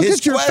God, look His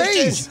at your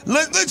questions. face.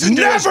 Listen to his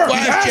Never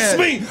question. ask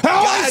me how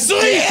I God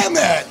sleep. Damn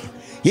it.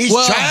 He's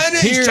Well,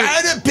 he's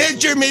trying to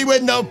picture me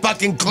with no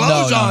fucking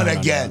clothes No, on no,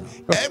 again.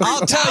 Every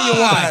I'll tell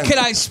you why. time. Can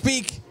I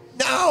speak?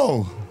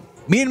 No.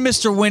 Me and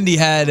Mr. Windy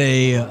had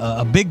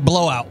a big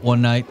blowout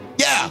one night.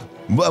 Yeah.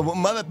 Well,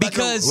 motherfucker,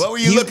 Because what were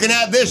you looking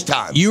at this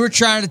time? You were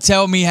trying to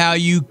tell me how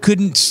you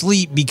couldn't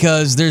sleep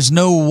because there's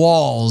no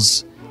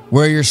walls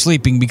where you're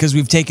sleeping because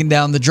we've taken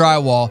down the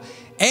drywall.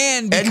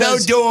 And no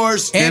because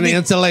doors. And the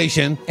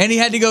insulation. And he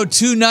had to go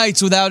 2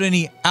 nights without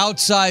any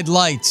outside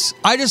lights.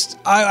 I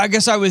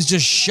guess I was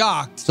just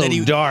shocked. So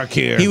that dark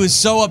here. He was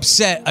so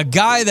upset. A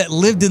guy that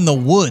lived in the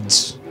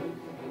woods.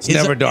 It's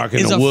never dark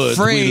in the woods.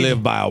 Afraid, We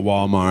live by a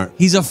Walmart.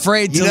 He's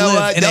afraid to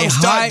live in a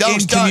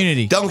high-end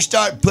community. Don't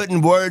start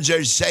putting words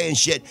or saying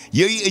shit.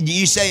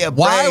 You say afraid.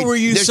 Why were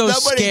you There's so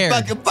nobody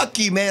scared? Fuck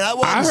you, man. I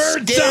wasn't I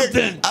heard scared.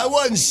 something. I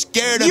wasn't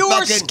scared of You were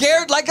fucking.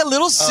 scared like a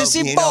little sissy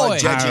you know boy. what,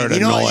 Judgy? I heard a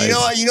You know noise.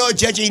 what,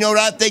 Judgy? You know what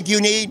I think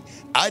you need?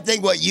 I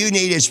think what you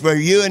need is for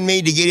you and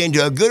me to get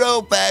into a good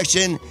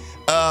old-fashioned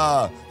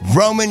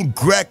Roman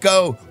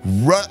Greco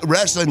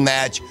wrestling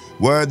match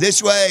where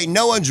this way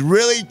no one's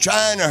really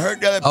trying to hurt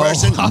the other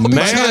person. I'll be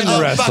Man trying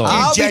to- wrestle.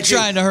 I'll be Judgy.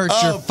 trying to hurt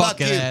your fuck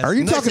fucking you. ass. Are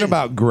you talking Listen.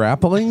 about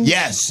grappling?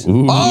 Yes.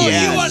 Ooh. Oh,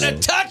 Yes. you want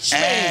to touch me?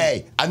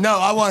 Hey, I know.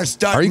 I want to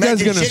start. Are you guys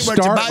making gonna shit where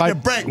it's start about like, to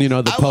break. you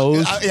know, the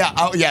pose?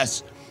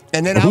 Yes.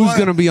 And then Who's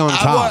gonna be on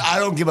top? I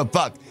don't give a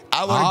fuck.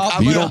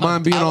 You don't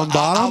mind being on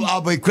bottom?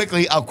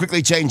 I'll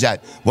quickly change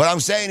that. What I'm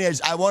saying is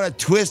I want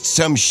to twist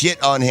some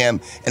shit on him,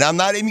 and I'm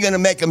not even going to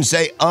make him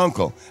say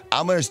uncle.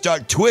 I'm going to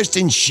start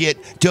twisting shit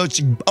till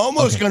it's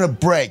almost going to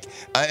break.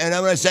 And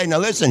I'm going to say, now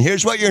listen,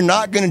 here's what you're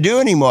not going to do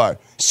anymore.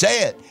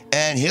 Say it.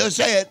 And he'll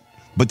say it.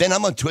 But then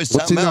I'm going to twist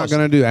What's he something not else.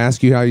 going to do?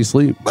 Ask you how you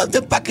sleep? But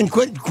the fucking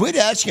quit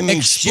asking me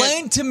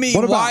Explain shit. to me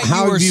What why about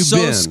how you were have you so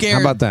been? scared.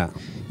 How about that?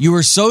 You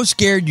were so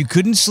scared you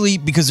couldn't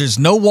sleep because there's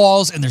no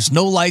walls and there's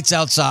no lights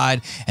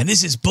outside, and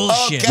this is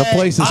bullshit. The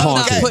place is I'm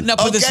haunted. not putting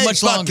up with this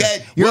much longer.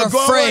 Okay. You're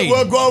afraid.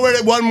 We'll go over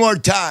it one more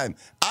time.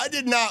 I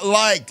did not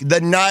like the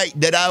night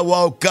that I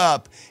woke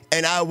up,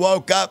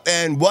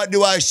 and what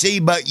do I see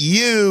but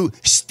you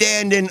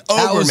standing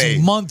over That was me?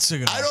 months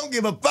ago. I don't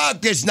give a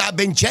fuck. It's not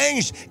been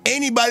changed.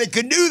 Anybody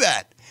could do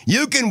that.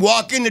 You can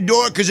walk in the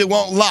door because it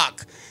won't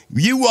lock.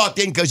 You walked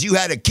in because you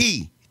had a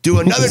key to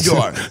another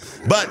door.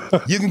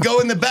 But you can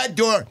go in the back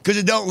door because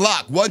it don't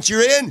lock. Once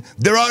you're in,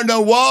 there are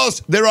no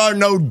walls. There are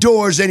no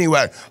doors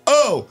anywhere.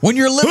 Oh, When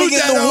you're living who's in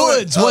that the over?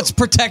 woods, Oh. what's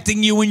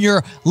protecting you when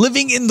you're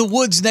living in the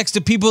woods next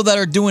to people that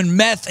are doing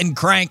meth and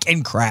crank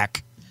and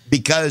crack?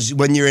 Because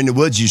when you're in the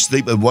woods, you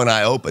sleep with one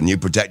eye open. You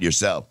protect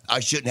yourself. I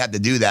shouldn't have to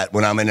do that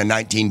when I'm in a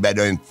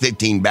 19-bedroom,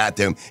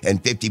 15-bathroom,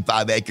 and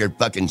 55-acre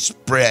fucking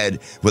spread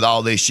with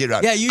all this shit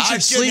on. Yeah, you I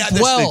should shouldn't sleep have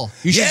to well.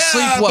 You should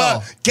sleep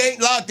well. But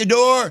can't lock the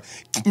door.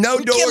 No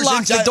You doors can't lock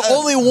inside. the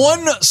only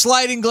one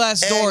sliding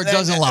glass door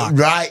doesn't lock.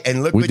 Right,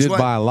 and look We which did one.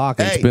 buy a lock.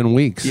 It's been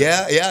weeks.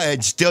 Yeah,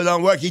 it still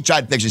don't work. He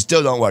tried to fix it.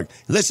 Still don't work.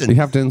 Listen, You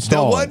have to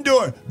install the one it.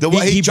 door. The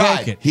one He he broke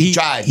tried. it. He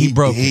tried. He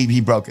broke it.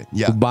 He broke it.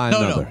 Yeah. Buy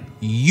No, another.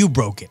 you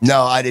broke it.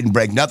 No, I didn't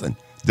break nothing.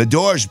 The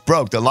door's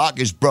broke. The lock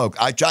is broke.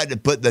 I tried to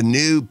put the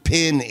new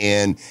pin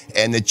in,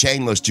 and the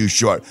chain was too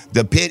short.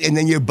 The pin, and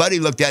then your buddy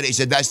looked at it. He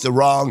said, "That's the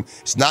wrong.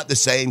 It's not the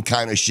same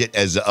kind of shit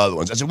as the other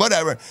ones." I said,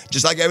 "Whatever.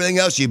 Just like everything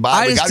else you buy,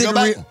 I we just gotta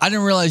go didn't. back." I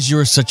didn't realize you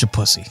were such a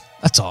pussy.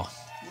 That's all.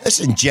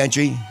 Listen,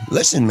 Gentry.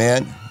 Listen,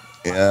 man.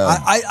 Yeah.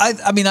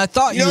 I mean, I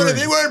thought You know,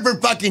 if it weren't for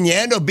fucking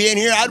Yando being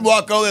here, I'd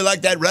walk over there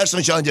like that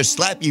wrestling show and just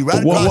slap you right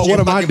across What your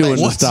am I fucking doing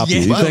face. to stop you?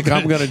 You think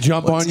I'm going to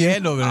jump on you?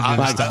 Yando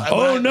gonna do?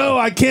 Oh, no,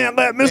 I can't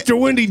let Mr.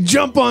 Windy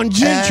jump on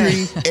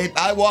Gentry. If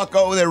I walk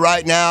over there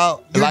right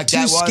now, You're like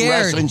that too one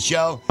scared. wrestling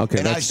show, Okay,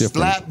 and I that's different.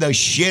 slap the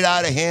shit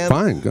out of him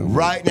Fine, go.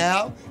 right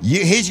now,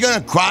 he's going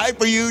to cry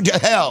for you to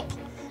help.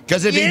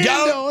 Because if he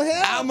don't,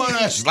 I'm going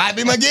to slap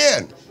him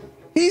again.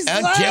 He's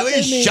Until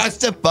he shuts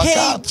the fuck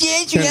up.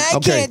 Gentry, I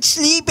Okay. can't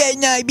sleep at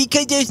night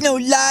because there's no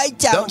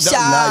lights Don't now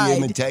outside. you're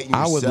imitating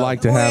I would yourself.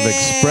 like to have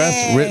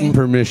express written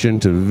permission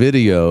to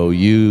video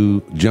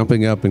you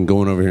jumping up and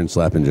going over here and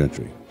slapping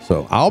Gentry.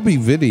 So I'll be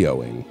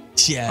videoing.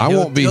 Yeah, I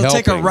won't be he'll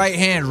take a helping. right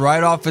hand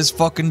right off his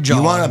fucking jaw.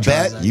 You want and to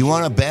tries bet? that. You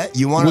want to bet?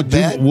 You want to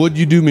bet? Would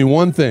you do me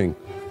one thing?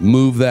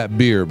 Move that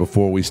beer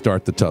before we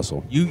start the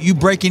tussle. You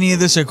break any of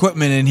this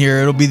equipment in here,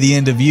 it'll be the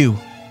end of you.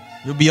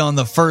 You'll be on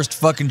the first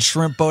fucking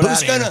shrimp boat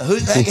Who's out gonna?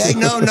 of here. Hey,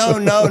 no,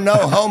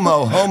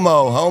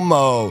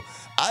 homo.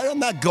 I'm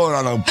not going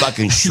on a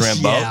fucking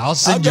shrimp boat. Yeah, I'll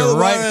send go you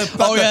right. on a Oh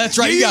fucking- yeah, that's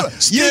right. You got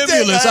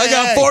stimulus. I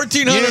got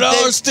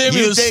 $1,400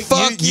 stimulus.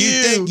 Fuck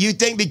you. You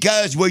think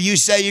because where you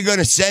say you're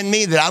gonna send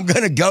me that I'm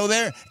gonna go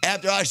there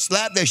after I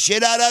slap the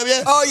shit out of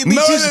you? Oh, you mean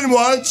more just- than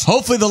once?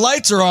 Hopefully the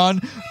lights are on.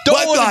 Don't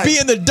What want light? to be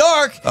in the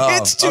dark. Oh,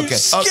 It's too okay.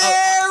 scary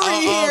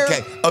here.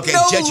 Okay.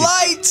 No Gentry,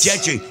 lights.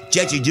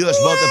 Gentry, do us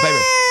both a favor.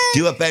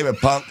 Do a favor,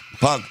 punk.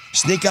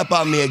 Sneak up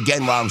on me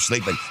again while I'm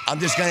sleeping. I'm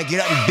just gonna get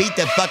up and beat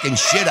the fucking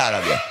shit out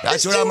of you.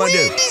 That's what I'm gonna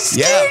do.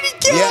 Yeah.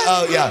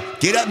 Oh yeah.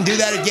 Get up and do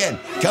that again.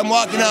 Come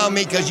walking on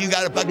me because you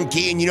got a fucking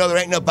key and you know there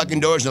ain't no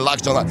fucking doors and the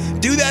locks don't lock.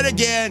 Do that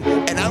again,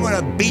 and I'm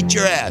gonna beat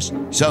your ass.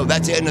 So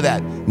that's the end of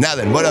that. Now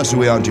then, what else are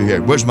we on to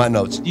here? Where's my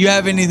notes? Do you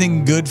have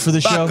anything good for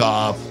the show? Fuck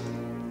off.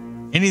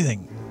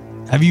 Anything?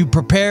 Have you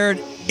prepared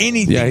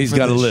anything? Yeah, he's for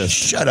got a this? list.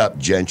 Shut up,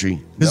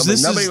 Gentry.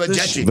 Nobody with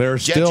Gentry. There are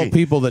still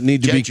people that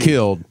need to be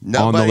killed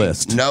on the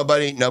list.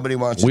 Nobody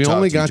wants to We talk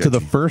only to you, got to the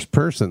Gentry. first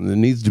person that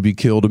needs to be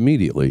killed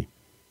immediately.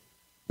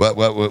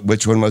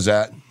 Which one was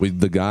that?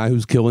 The guy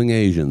who's killing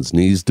Asians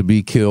needs to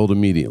be killed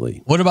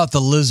immediately. What about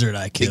the lizard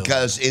I killed?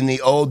 Because in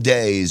the old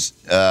days,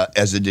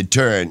 as a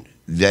deterrent,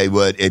 they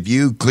would, if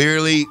you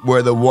clearly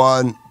were the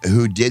one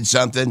who did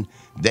something,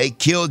 they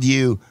killed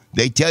you.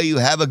 They tell you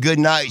have a good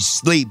night's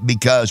sleep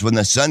because when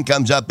the sun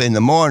comes up in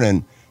the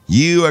morning,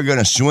 you are going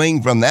to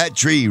swing from that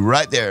tree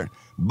right there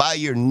by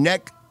your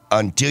neck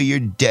until you're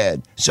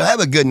dead. So have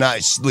a good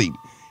night's sleep.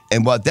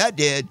 And what that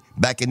did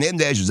back in them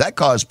days was that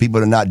caused people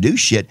to not do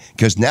shit.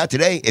 Because now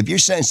today, if you're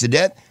sentenced to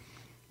death,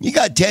 you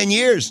got 10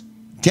 years.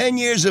 10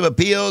 years of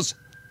appeals,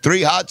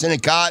 3 hots in a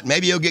cot.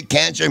 Maybe you'll get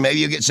cancer. Maybe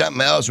you'll get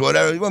something else,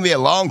 whatever. It's going to be a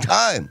long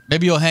time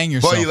Maybe you'll hang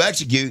yourself.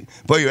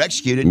 before you're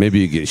executed. Maybe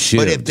you get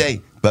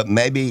shit. But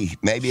maybe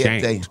if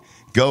Shanked. they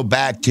go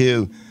back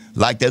to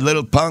like that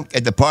little punk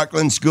at the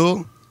Parkland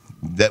school,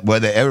 that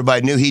where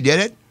everybody knew he did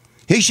it,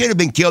 he should have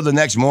been killed the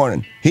next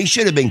morning. He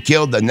should have been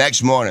killed the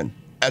next morning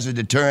as a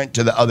deterrent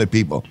to the other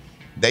people.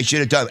 They should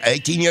have done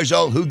 18 years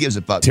old. Who gives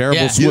a fuck?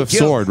 Terrible Yeah. swift You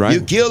kill- sword, right?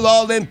 You kill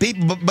all them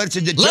people, but it's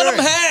a deterrent. Let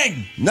them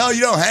hang. No,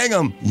 you don't hang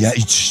them. Yeah,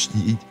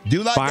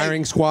 do like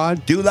Firing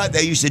squad? Do like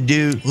they used to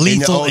do in the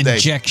Lethal old days.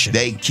 injection.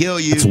 They kill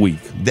you. That's weak.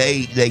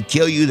 They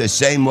kill you the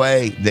same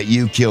way that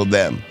you killed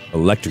them.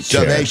 Electric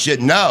So chair. they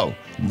should know.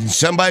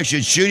 Somebody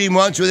should shoot him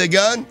once with a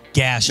gun.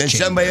 Gas Then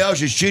chamber. somebody else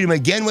should shoot him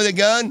again with a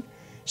gun.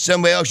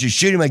 Somebody else should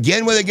shoot him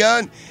again with a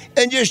gun.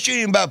 And just shoot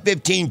him about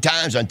 15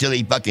 times until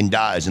he fucking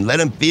dies. And let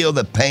him feel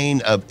the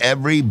pain of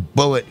every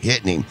bullet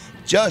hitting him.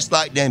 Just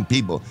like them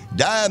people.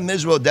 Die a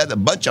miserable death, a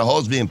bunch of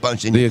holes being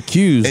punched in The you.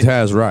 accused And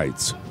has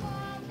rights.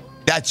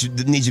 that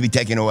needs to be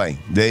taken away.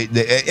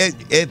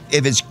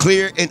 If it's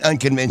clear and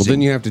unconvincing. Well,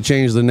 then you have to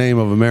change the name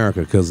of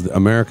America because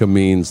America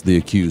means the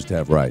accused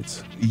have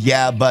rights.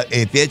 Yeah, but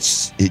if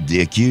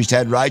the accused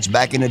had rights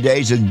back in the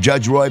days of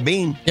Judge Roy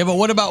Bean. Yeah, but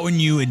what about when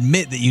you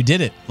admit that you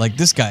did it? Like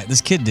this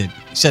kid did.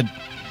 He said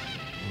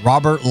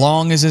Robert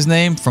Long is his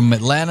name from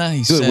Atlanta. He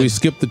Good. said We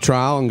skip the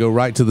trial and go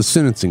right to the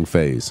sentencing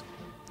phase.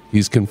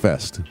 He's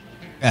confessed.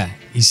 Yeah,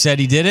 he said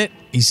he did it.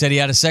 He said he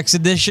had a sex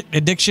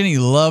addiction. He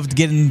loved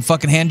getting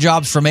fucking hand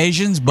jobs from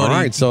Asians, but All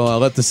right, so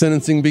let the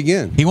sentencing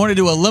begin. he wanted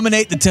to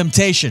eliminate the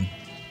temptation.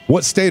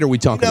 What state are we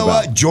talking You know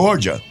about? what?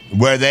 Georgia,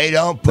 where they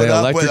don't put They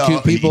up with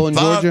electrocute people in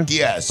fuck Georgia?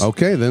 Yes.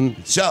 Okay, then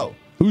So,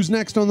 who's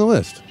next on the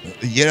list?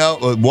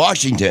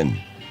 Washington.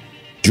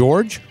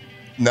 George?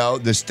 No,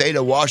 the state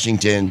of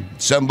Washington,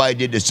 somebody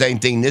did the same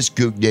thing this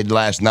kook did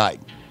last night.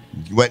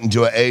 Went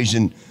into an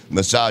Asian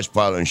massage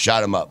parlor and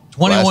shot him up.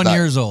 21 last night.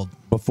 years old.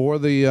 Before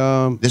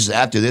the This is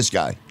after this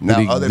guy.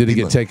 Now, did he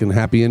get taken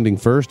happy ending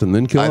first and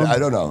then kill him? I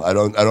don't know. I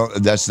don't.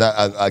 That's not.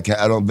 I can't.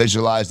 I don't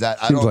visualize that.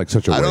 I Seems don't. like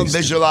such a I don't waste.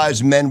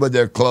 visualize men with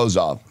their clothes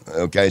off.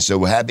 Okay,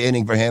 so happy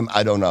ending for him.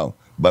 I don't know.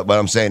 But what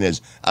I'm saying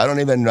is, I don't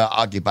even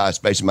occupy a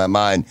space in my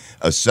mind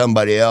of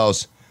somebody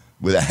else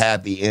with a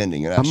happy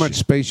ending. And How much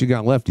space you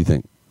got left, you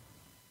think?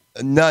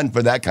 None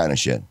for that kind of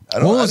shit. I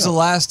don't. When was the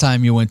last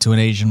time you went to an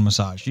Asian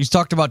massage? You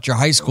talked about your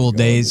high school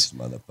days.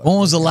 this motherfucker. When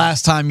was the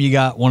last time you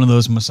got one of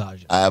those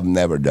massages? I've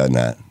never done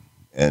that.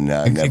 and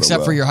never Except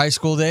will. for your high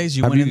school days,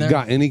 you Have went you in there?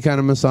 got any kind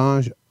of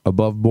massage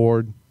above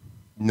board?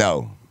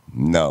 No.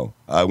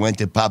 I went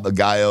to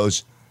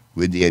Papagayo's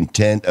with the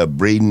intent of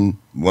breeding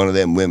one of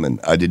them women.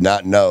 I did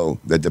not know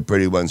that the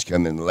pretty ones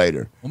come in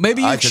later. Well,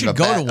 maybe I you took should a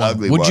go fat, to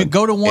ugly one. Would you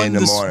go to in one the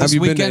this morning. Have you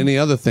been to weekend? any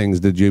other things?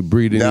 Did you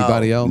breed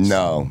anybody else?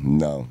 No.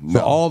 So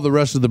all the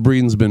rest of the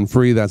breeding's been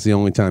free. That's the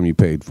only time you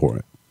paid for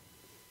it.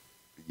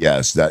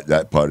 Yes,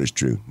 that part is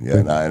true. Yeah,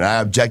 and I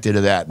objected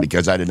to that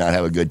because I did not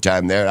have a good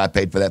time there. I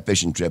paid for that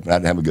fishing trip, and I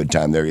didn't have a good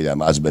time there either. I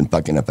might have been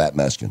fucking a fat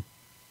Mexican.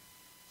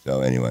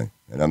 So anyway,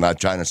 and I'm not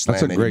trying to slam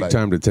That's a great anybody.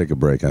 time to take a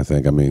break, I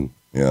think. I mean,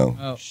 You know,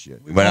 Oh,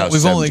 shit. We've, When I was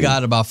we've only 17.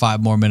 got about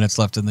 5 more minutes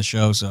left in the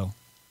show, so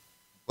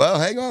Well,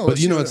 hang on. but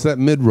let's you know, see it's that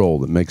mid-roll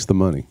that makes the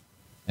money.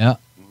 yeah.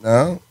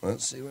 No,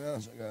 let's see what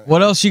else I got.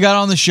 What else you got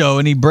on the show?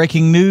 Any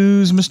breaking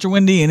news, Mr.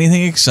 Windy?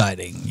 Anything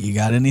exciting? You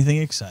got anything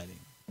exciting?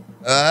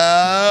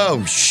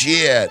 Oh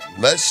shit!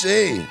 Let's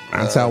see.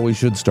 That's how we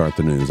should start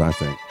the news, I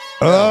think.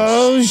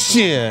 Oh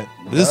shit!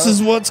 This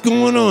is what's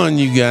going on,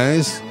 you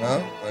guys.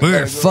 No,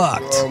 We're okay,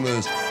 fucked. go on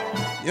this.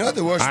 You know what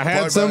the worst I part had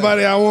about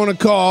somebody I want to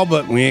call,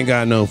 but we ain't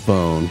got no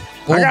phone.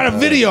 Well, I got a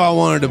video I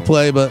wanted to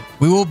play, but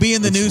We will be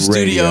in the new It's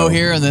studio radio.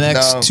 here in the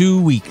next No.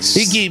 2 weeks.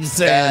 He keeps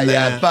it? saying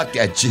Yeah, that. fuck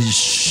that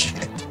shit.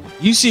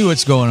 You see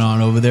what's going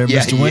on over there,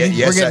 Mr. Windy?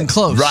 yes, We're getting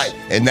close. Right,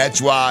 and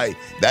that's why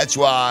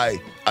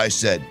I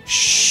said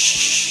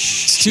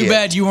shh. It's too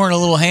bad you weren't a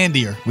little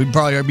handier. We'd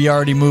probably be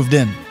already moved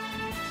in.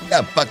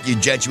 Yeah, fuck you,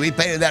 Jetch. We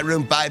painted that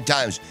room 5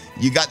 times.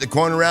 You got the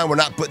corner round. We're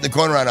not putting the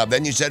corner round up.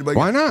 Then you said, well,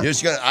 Why not? You're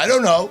just gonna. I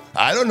don't know.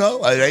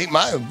 It ain't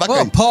my fucking.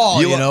 Well,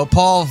 Paul,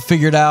 Paul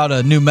figured out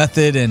a new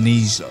method and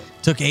he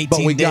took 18 but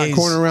we days. got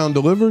corner round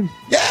delivered.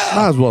 Yeah.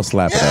 Might as well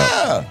slap it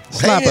up. Yeah.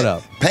 Slap it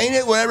up. Paint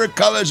it whatever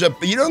colors up.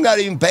 You don't got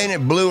to even paint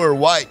it blue or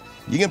white.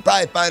 You can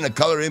probably find a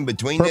color in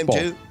between Purple.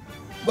 them two.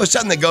 Well,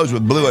 something that goes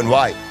with blue and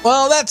white.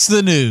 Well, that's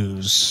the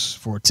news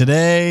for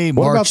today,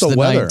 What March about the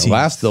weather?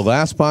 19th. The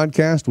last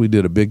podcast, we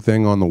did a big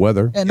thing on the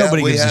weather. And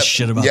nobody we gives a have-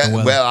 shit about the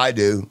weather. Well, I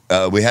do.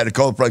 We had a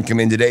cold front come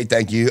in today.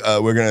 Thank you.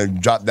 We're going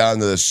to drop down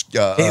to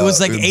the. It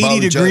was like 80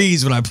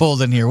 degrees when I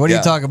pulled in here. What are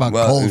you talking about,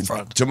 cold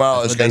front?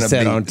 Tomorrow is What they going to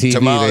said be on TV, they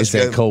tomorrow's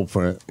said gonna- cold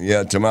front.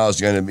 Yeah,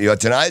 tomorrow's going to be.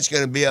 Tonight's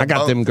going to be. I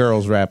got them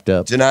girls wrapped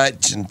up.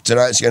 Tonight's going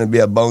to be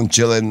a bone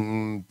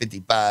chilling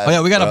 55. Oh,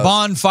 yeah, we got a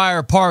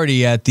bonfire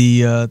party at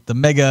the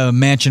Mega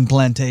Mansion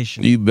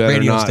Plantation. You better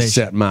radio not station.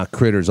 set my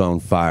critters on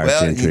fire,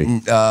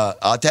 Gentry.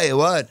 I'll tell you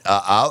what.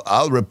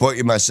 I'll report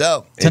you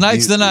myself.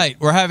 Tonight's the night.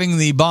 We're having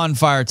the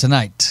bonfire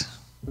tonight.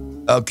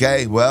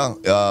 Okay, well,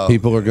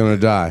 People are going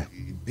to die.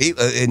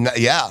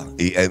 yeah.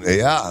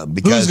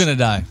 Because Who's going to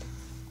die?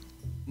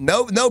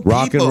 no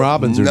Rockin' people.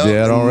 Robins are no,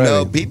 dead already.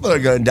 No people are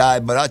going to die,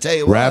 but I'll tell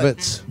you what.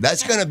 Rabbits.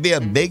 That's going to be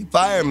a big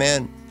fire,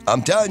 man.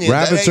 I'm telling you. that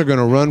Rabbits ain't- are going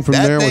to run from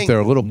that there with thing-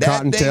 their little that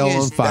cottontail thing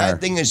on is- fire.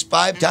 That thing is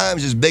 5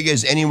 times as big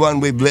as anyone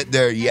we've lit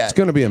there yet. It's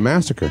going to be a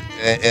massacre.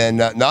 And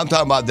now I'm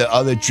talking about the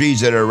other trees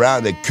that are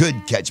around that could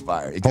catch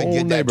fire. It could Whole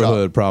get that tall.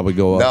 neighborhood probably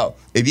go up. No,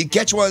 if you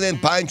catch one of them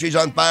pine trees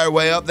on fire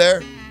way up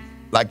there,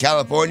 like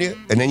California,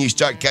 and then you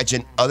start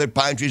catching other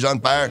pine trees on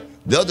fire,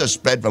 they'll just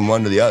spread from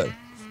one to the other.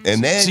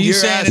 And then So you you're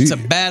saying asking- it's a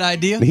bad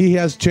idea? He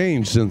has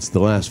changed since the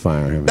last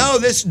fire. haven't he? no,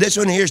 this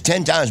one here is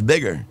 10 times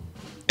bigger,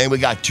 and we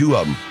got 2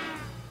 of them.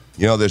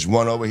 You know, there's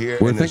one over here.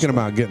 We're and there's thinking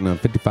one- about getting a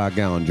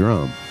 55-gallon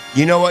drum.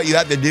 You know what you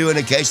have to do in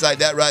a case like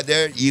that right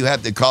there? You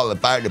have to call the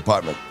fire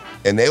department,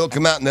 and they will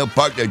come out and they'll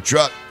park their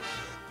truck,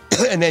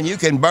 and then you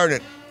can burn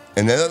it,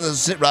 and then they'll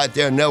sit right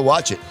there and they'll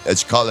watch it.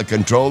 It's called a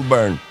controlled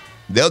burn.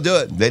 They'll do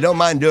it. They don't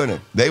mind doing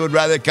it. They would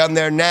rather come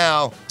there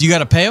now. Do you got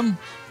to pay them?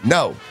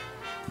 No,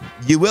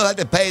 you will have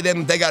to pay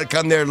them if they got to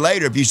come there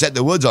later if you set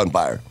the woods on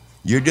fire.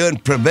 You're doing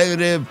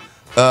preventative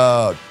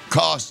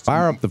costs.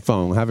 Fire up the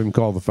phone. Have him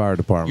call the fire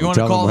department. You want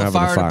to Tell call them the we're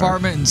having fire a fire.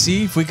 department and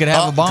see if we could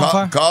have a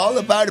bonfire? Call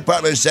the fire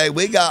department and say,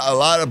 we got a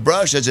lot of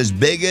brush that's as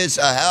big as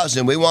a house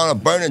and we want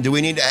to burn it. Do we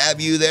need to have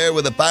you there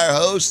with a fire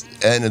hose?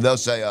 And they'll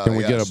say, Can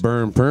we yes. get a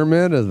burn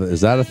permit?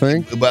 Is that a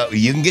thing? Well,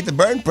 you can get the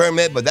burn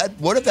permit, but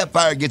what if that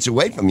fire gets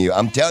away from you?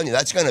 I'm telling you,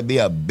 that's going to be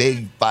a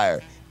big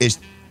fire. It's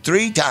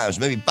 3 times,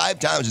 maybe 5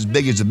 times as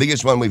big as the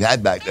biggest one we've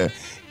had back there.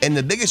 And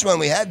the biggest one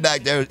we had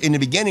back there in the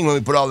beginning when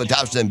we put all the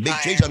tops of them big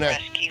trees on there.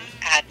 Rescue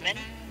admin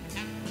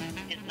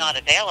is not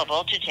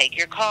available to take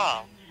your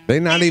call. They're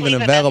not Please even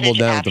leave a available message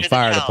down at the after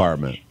fire tone.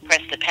 department.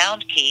 Press the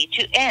pound key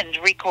to end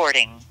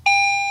recording.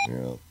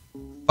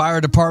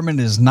 Fire department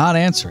is not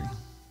answering.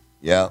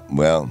 Yeah,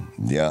 well,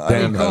 yeah.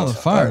 Damn, call the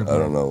fire I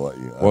don't know what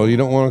you. Well, you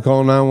don't want to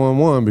call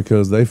 911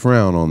 because they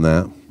frown on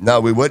that. No,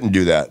 we wouldn't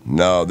do that.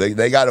 No,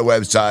 they got a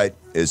website.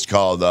 It's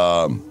called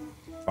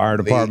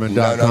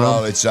Firedepartment.com.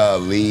 No, it's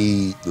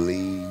Lee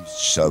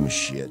some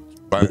shit.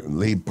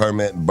 Lee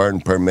permit, burn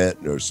permit,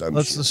 or some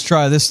shit. Let's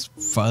try this.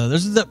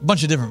 There's a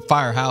bunch of different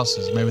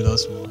firehouses. Maybe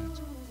those will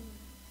answer.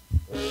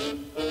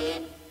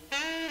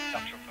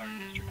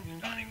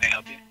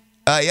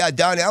 Yeah,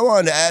 Donnie, I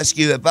wanted to ask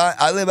you if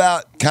I live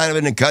out kind of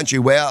in the country,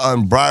 way out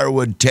on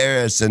Briarwood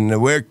Terrace,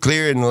 and we're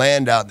clearing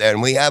land out there,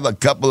 and we have a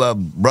couple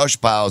of brush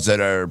piles that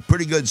are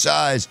pretty good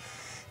size.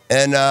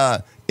 And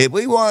If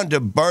we wanted to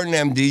burn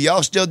them, do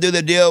y'all still do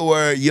the deal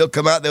where you'll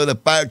come out there with a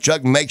fire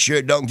truck and make sure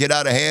it don't get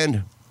out of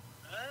hand?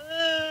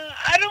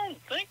 I don't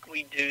think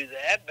we do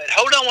that, but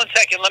hold on one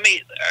second. Let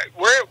me.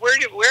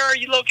 Where are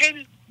you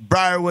located?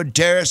 Briarwood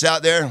Terrace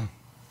out there.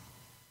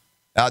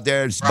 Out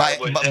there, it's by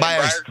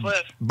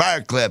Briarcliff.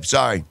 Briarcliff.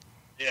 Sorry.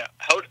 Yeah.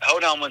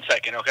 Hold on one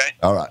second, okay?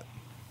 All right.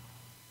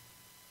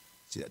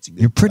 See, that's a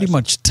good You're pretty question.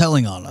 much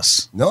telling on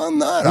us. No, I'm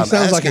not. He I'm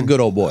sounds like a asking- good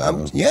old boy.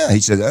 Yeah, he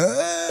said,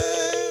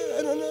 I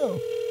don't know.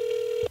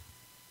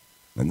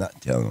 I'm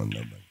not telling on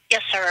nobody.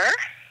 Yes,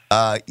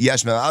 sir.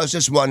 Yes, ma'am. I was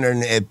just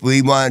wondering if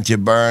we wanted to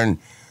burn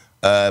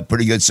a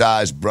pretty good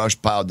sized brush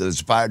pile, does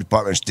the fire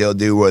department still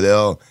do where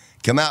they'll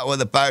come out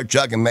with a fire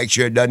truck and make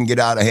sure it doesn't get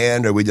out of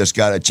hand, or we just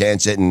got to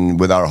chance it and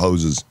with our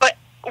hoses? But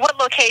what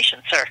location,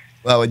 sir?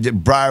 Well, we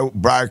did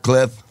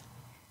Briarcliff.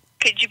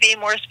 Could you be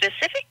more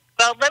specific?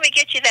 Well, let me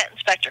get you that,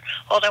 Inspector.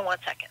 Hold on one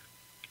second.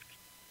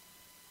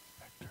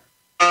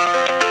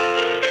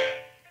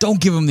 Don't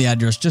give them the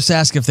address. Just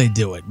ask if they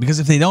do it. Because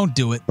if they don't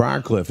do it,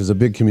 Briarcliff is a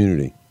big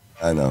community.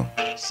 I know.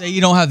 say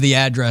you don't have the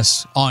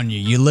address on you.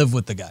 You live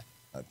with the guy.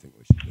 I think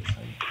we should do that.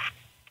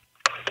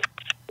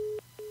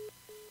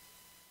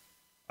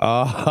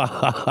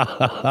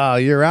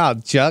 You're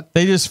out, Chuck.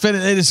 They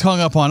just hung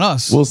up on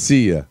us. We'll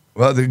see you.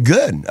 Well, they're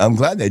good. I'm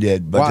glad they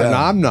did. But Well, no,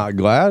 I'm not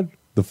glad.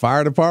 The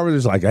fire department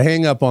is like, I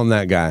hang up on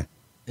that guy.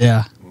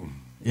 Yeah.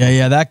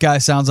 Yeah, that guy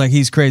sounds like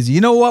he's crazy.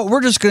 You know what?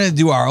 We're just going to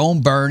do our own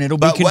burn. It'll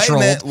be But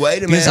controlled.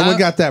 wait a minute. Someone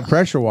got that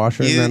pressure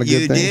washer. Isn't that a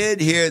good you thing? did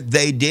hear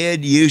they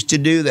did used to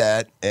do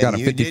that. And Got a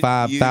you did-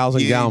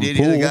 55,000 gallon you did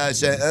hear the pool. guy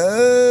say,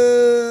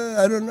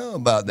 I don't know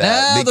about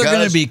that. Now they're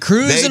going to be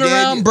cruising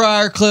around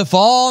Briarcliff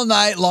all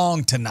night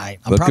long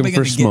tonight. I'm probably Looking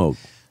going for to smoke.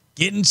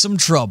 get in some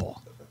trouble.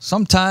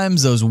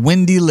 Sometimes those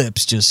windy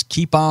lips just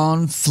keep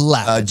on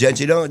flapping.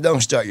 Gentry, don't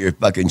start your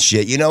fucking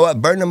shit. You know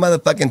what? Burn the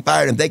motherfucking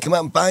fire. If they come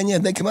up and find you,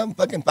 they come up and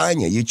fucking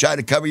find you. You try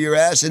to cover your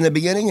ass in the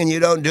beginning and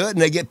you don't do it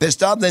and they get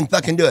pissed off, then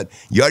fucking do it.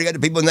 You already got the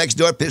people next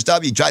door pissed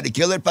off. You tried to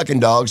kill their fucking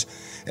dogs.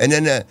 And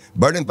then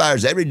burning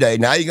fires every day.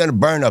 Now you're going to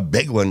burn a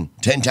big one,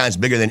 10 times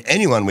bigger than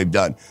anyone we've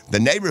done. The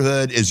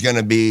neighborhood is going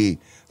to be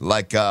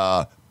like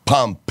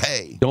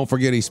Pompeii. Don't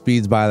forget he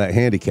speeds by that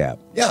handicap.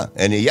 Yeah,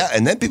 and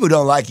then people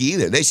don't like you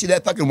either. They see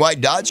that fucking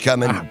white Dodge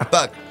coming,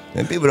 fuck,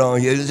 and people don't.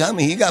 I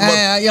mean, you got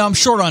more. I'm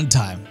short on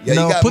time. Yeah, you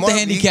got put more- the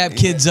handicap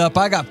kids up.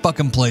 I got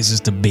fucking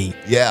places to be.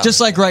 Yeah. Just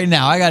like right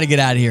now, I got to get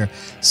out of here.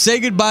 Say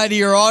goodbye to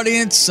your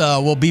audience.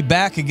 We'll be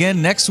back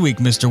again next week,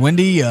 Mr.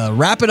 Windy.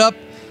 Wrap it up.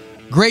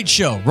 Great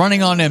show.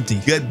 Running on empty.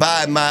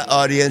 Goodbye, my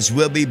audience.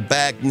 We'll be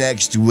back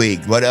next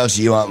week. What else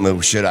do you want me?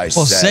 Should I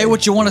Well, say? say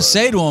what you want to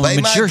say to them. Play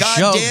It's my your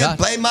show. goddamn,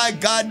 play my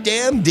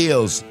goddamn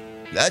deals.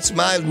 That's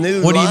my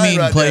new. What do you line mean,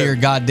 right play there. your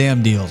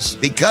goddamn deals?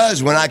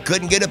 Because when I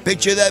couldn't get a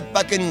picture of that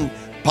fucking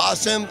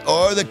possum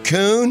or the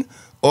coon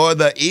or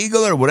the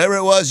eagle or whatever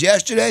it was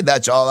yesterday,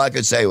 that's all I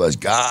could say was,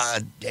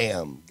 God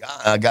damn.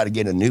 God, I got to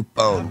get a new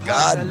phone.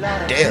 God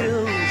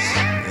damn.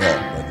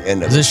 Yeah, at the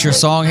end of Is this it. your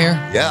song here?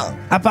 Yeah.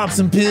 I popped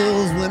some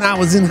pills when I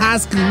was in high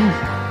school.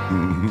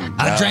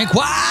 I drank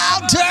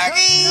wild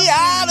turkey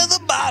out of the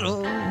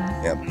bottle.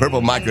 Yeah.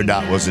 Purple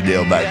Microdot was the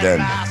deal back then.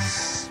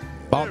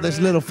 Bought this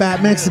little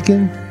fat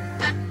Mexican.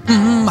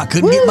 I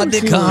couldn't get my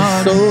dick She was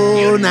hard.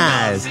 so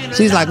nice.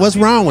 She's like, what's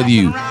wrong with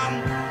you?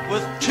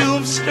 With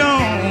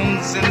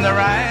tombstones in their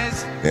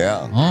eyes.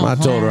 Yeah. I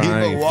told her I People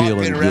ain't walking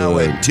feeling around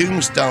good. with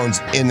tombstones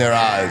in their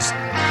eyes.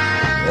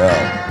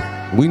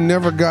 Yeah. We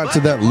never got to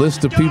that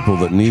list of people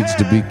that needs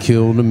to be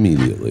killed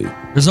immediately.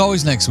 There's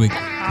always next week.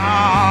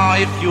 Ah,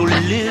 if you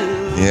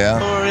live Yeah.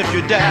 or if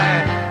you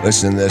die.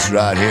 Listen to this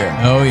right here.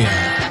 Oh, yeah.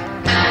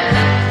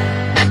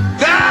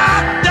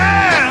 God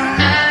damn.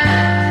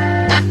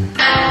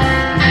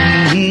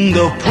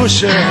 The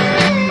pusher.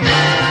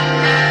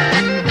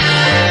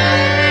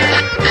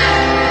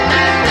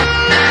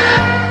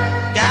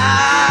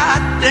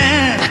 God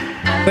damn.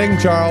 Sing,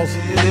 Charles.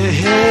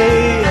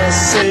 Hey, I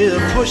say the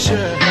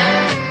pusher.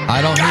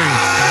 I don't hear you.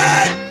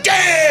 God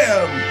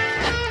damn!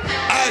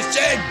 I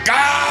said,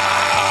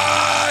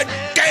 God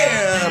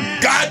damn!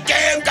 God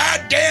damn,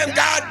 God damn,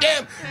 God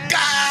damn!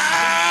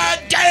 God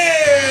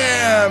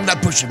damn! The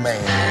Pusher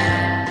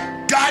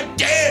Man. God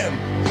damn!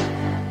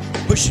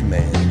 Pusher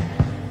Man.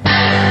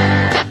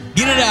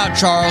 Get it out,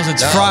 Charles.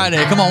 It's No.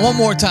 Friday. Come on, one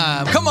more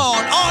time. Come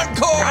on,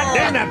 encore.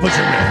 Damn that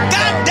pusher man.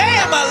 God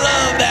damn, I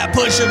love that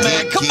pusher,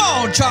 man. Come Keep-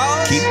 on,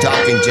 Charles. Keep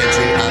talking,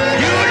 Gentry.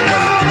 You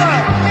know the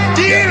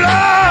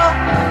dealer.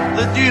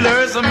 The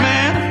dealer's a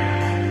man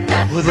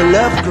with a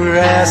left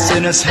grass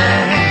in his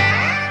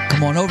hand.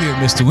 Come on over here,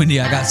 Mr. Windy.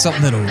 I got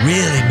something that'll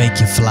really make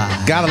you fly.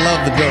 Gotta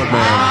love the goat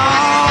man.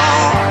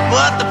 Oh,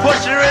 but the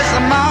pusher is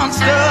a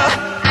monster.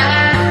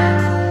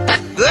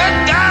 That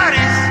God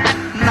is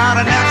not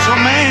a natural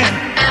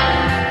man.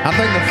 I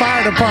think the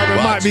fire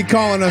department might be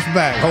calling us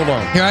back. Hold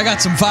on. Here, I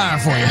got some fire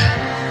for you.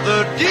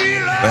 The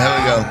dealer. Well, here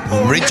we go.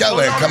 Reach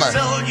over here. Come on.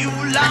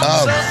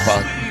 Oh,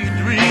 fuck.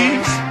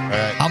 Dreams.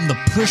 I'm the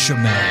pusher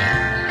man.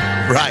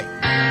 Right.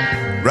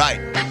 Right.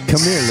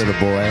 Come here, little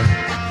boy.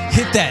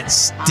 Hit that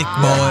stick,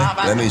 boy.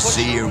 Let me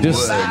see your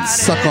Just wood.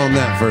 suck on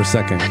that for a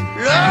second.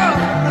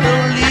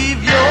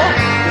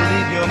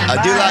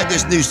 I do like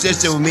this new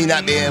system with me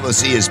not being able to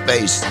see his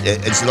face.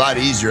 It's a lot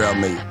easier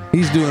on me.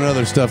 He's doing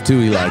other stuff too.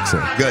 He likes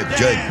it. Good.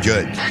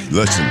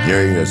 Listen,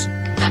 here he is.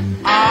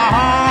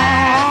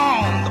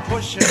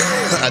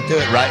 I do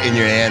it right in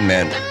your hand,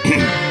 man.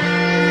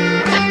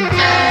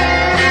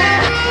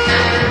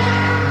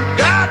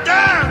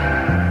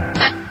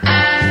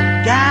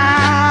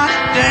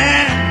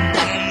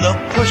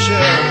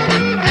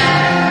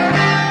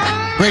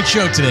 Great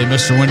show today,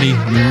 Mr. Windy.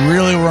 You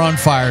really were on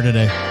fire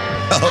today.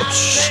 Oh,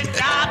 shit.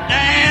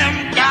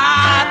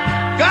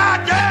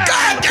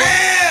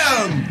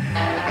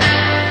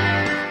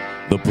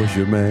 The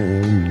Pusher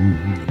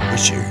Man.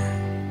 Pusher.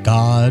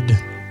 God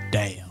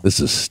damn. This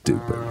is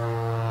stupid.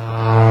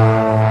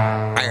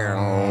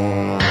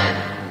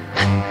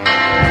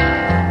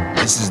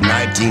 This is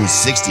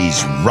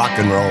 1960s rock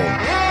and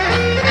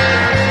roll.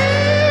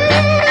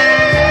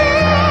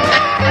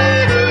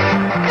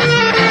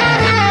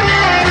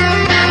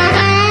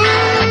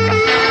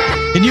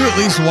 Can you at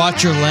least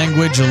watch your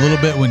language a little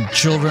bit when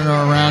children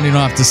are around? You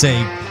don't have to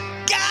say,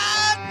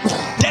 God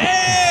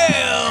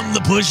damn, the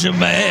Pusher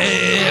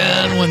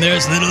Man, when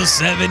there's little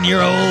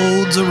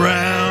 7-year-olds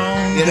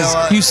around. You know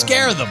what? You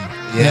scare them.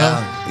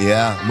 Yeah, you know?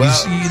 yeah.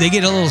 Well, they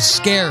get a little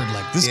scared,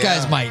 like, this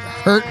guy's might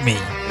hurt me.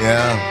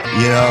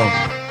 yeah, you know.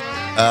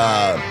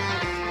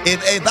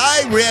 If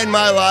I ran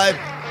my life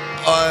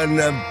on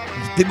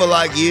people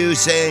like you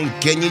saying,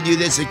 can you do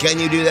this or can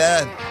you do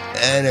that?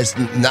 And it's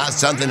not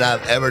something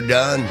I've ever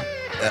done.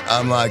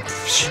 I'm like,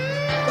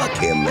 fuck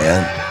him,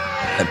 man.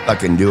 I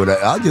fucking do it.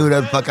 I'll do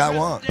whatever the fuck I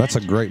want. That's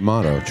a great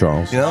motto,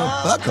 Charles. You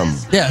know, fuck them.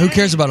 Yeah, who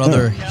cares about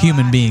other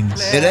human beings?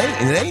 It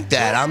ain't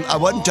that. I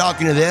wasn't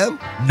talking to them.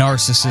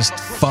 Narcissist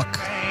fuck.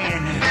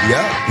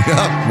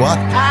 Yeah. What?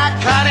 I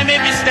cut him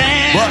if he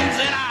stands.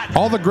 What?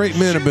 All the great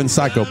men have been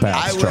psychopaths,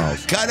 I would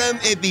Charles. cut him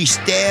if he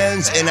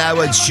stands, and I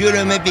would shoot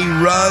him if he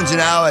runs, and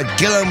I would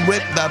kill him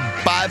with the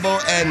Bible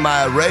and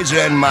my razor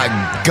and my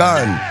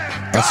gun.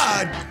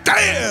 God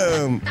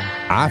damn!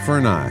 Eye for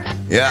an eye.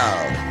 Yeah.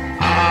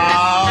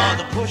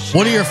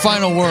 What are your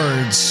final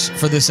words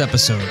for this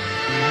episode?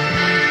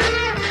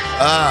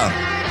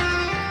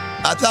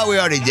 I thought we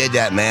already did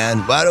that, man.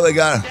 Why do we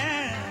got?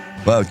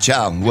 Well,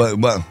 ciao.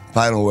 What?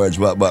 Final words?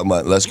 What?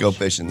 Let's go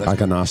fishing.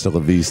 Like an hasta la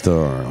vista,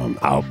 or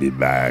I'll be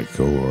back,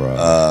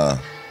 or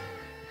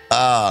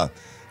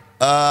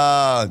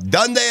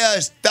 ¿Dónde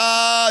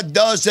está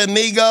dos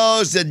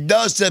amigos,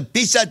 dos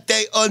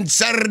písate un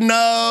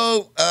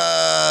cerno?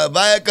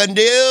 Vaya con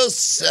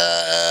Dios.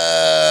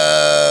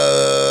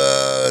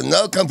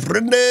 No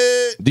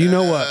comprende. Do you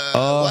know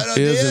what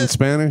is in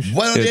Spanish?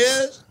 Buenos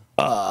It's-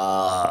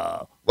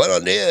 dias.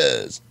 Buenos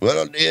dias.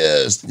 Buenos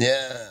dias.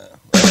 Yeah.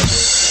 Buenos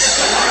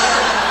dias.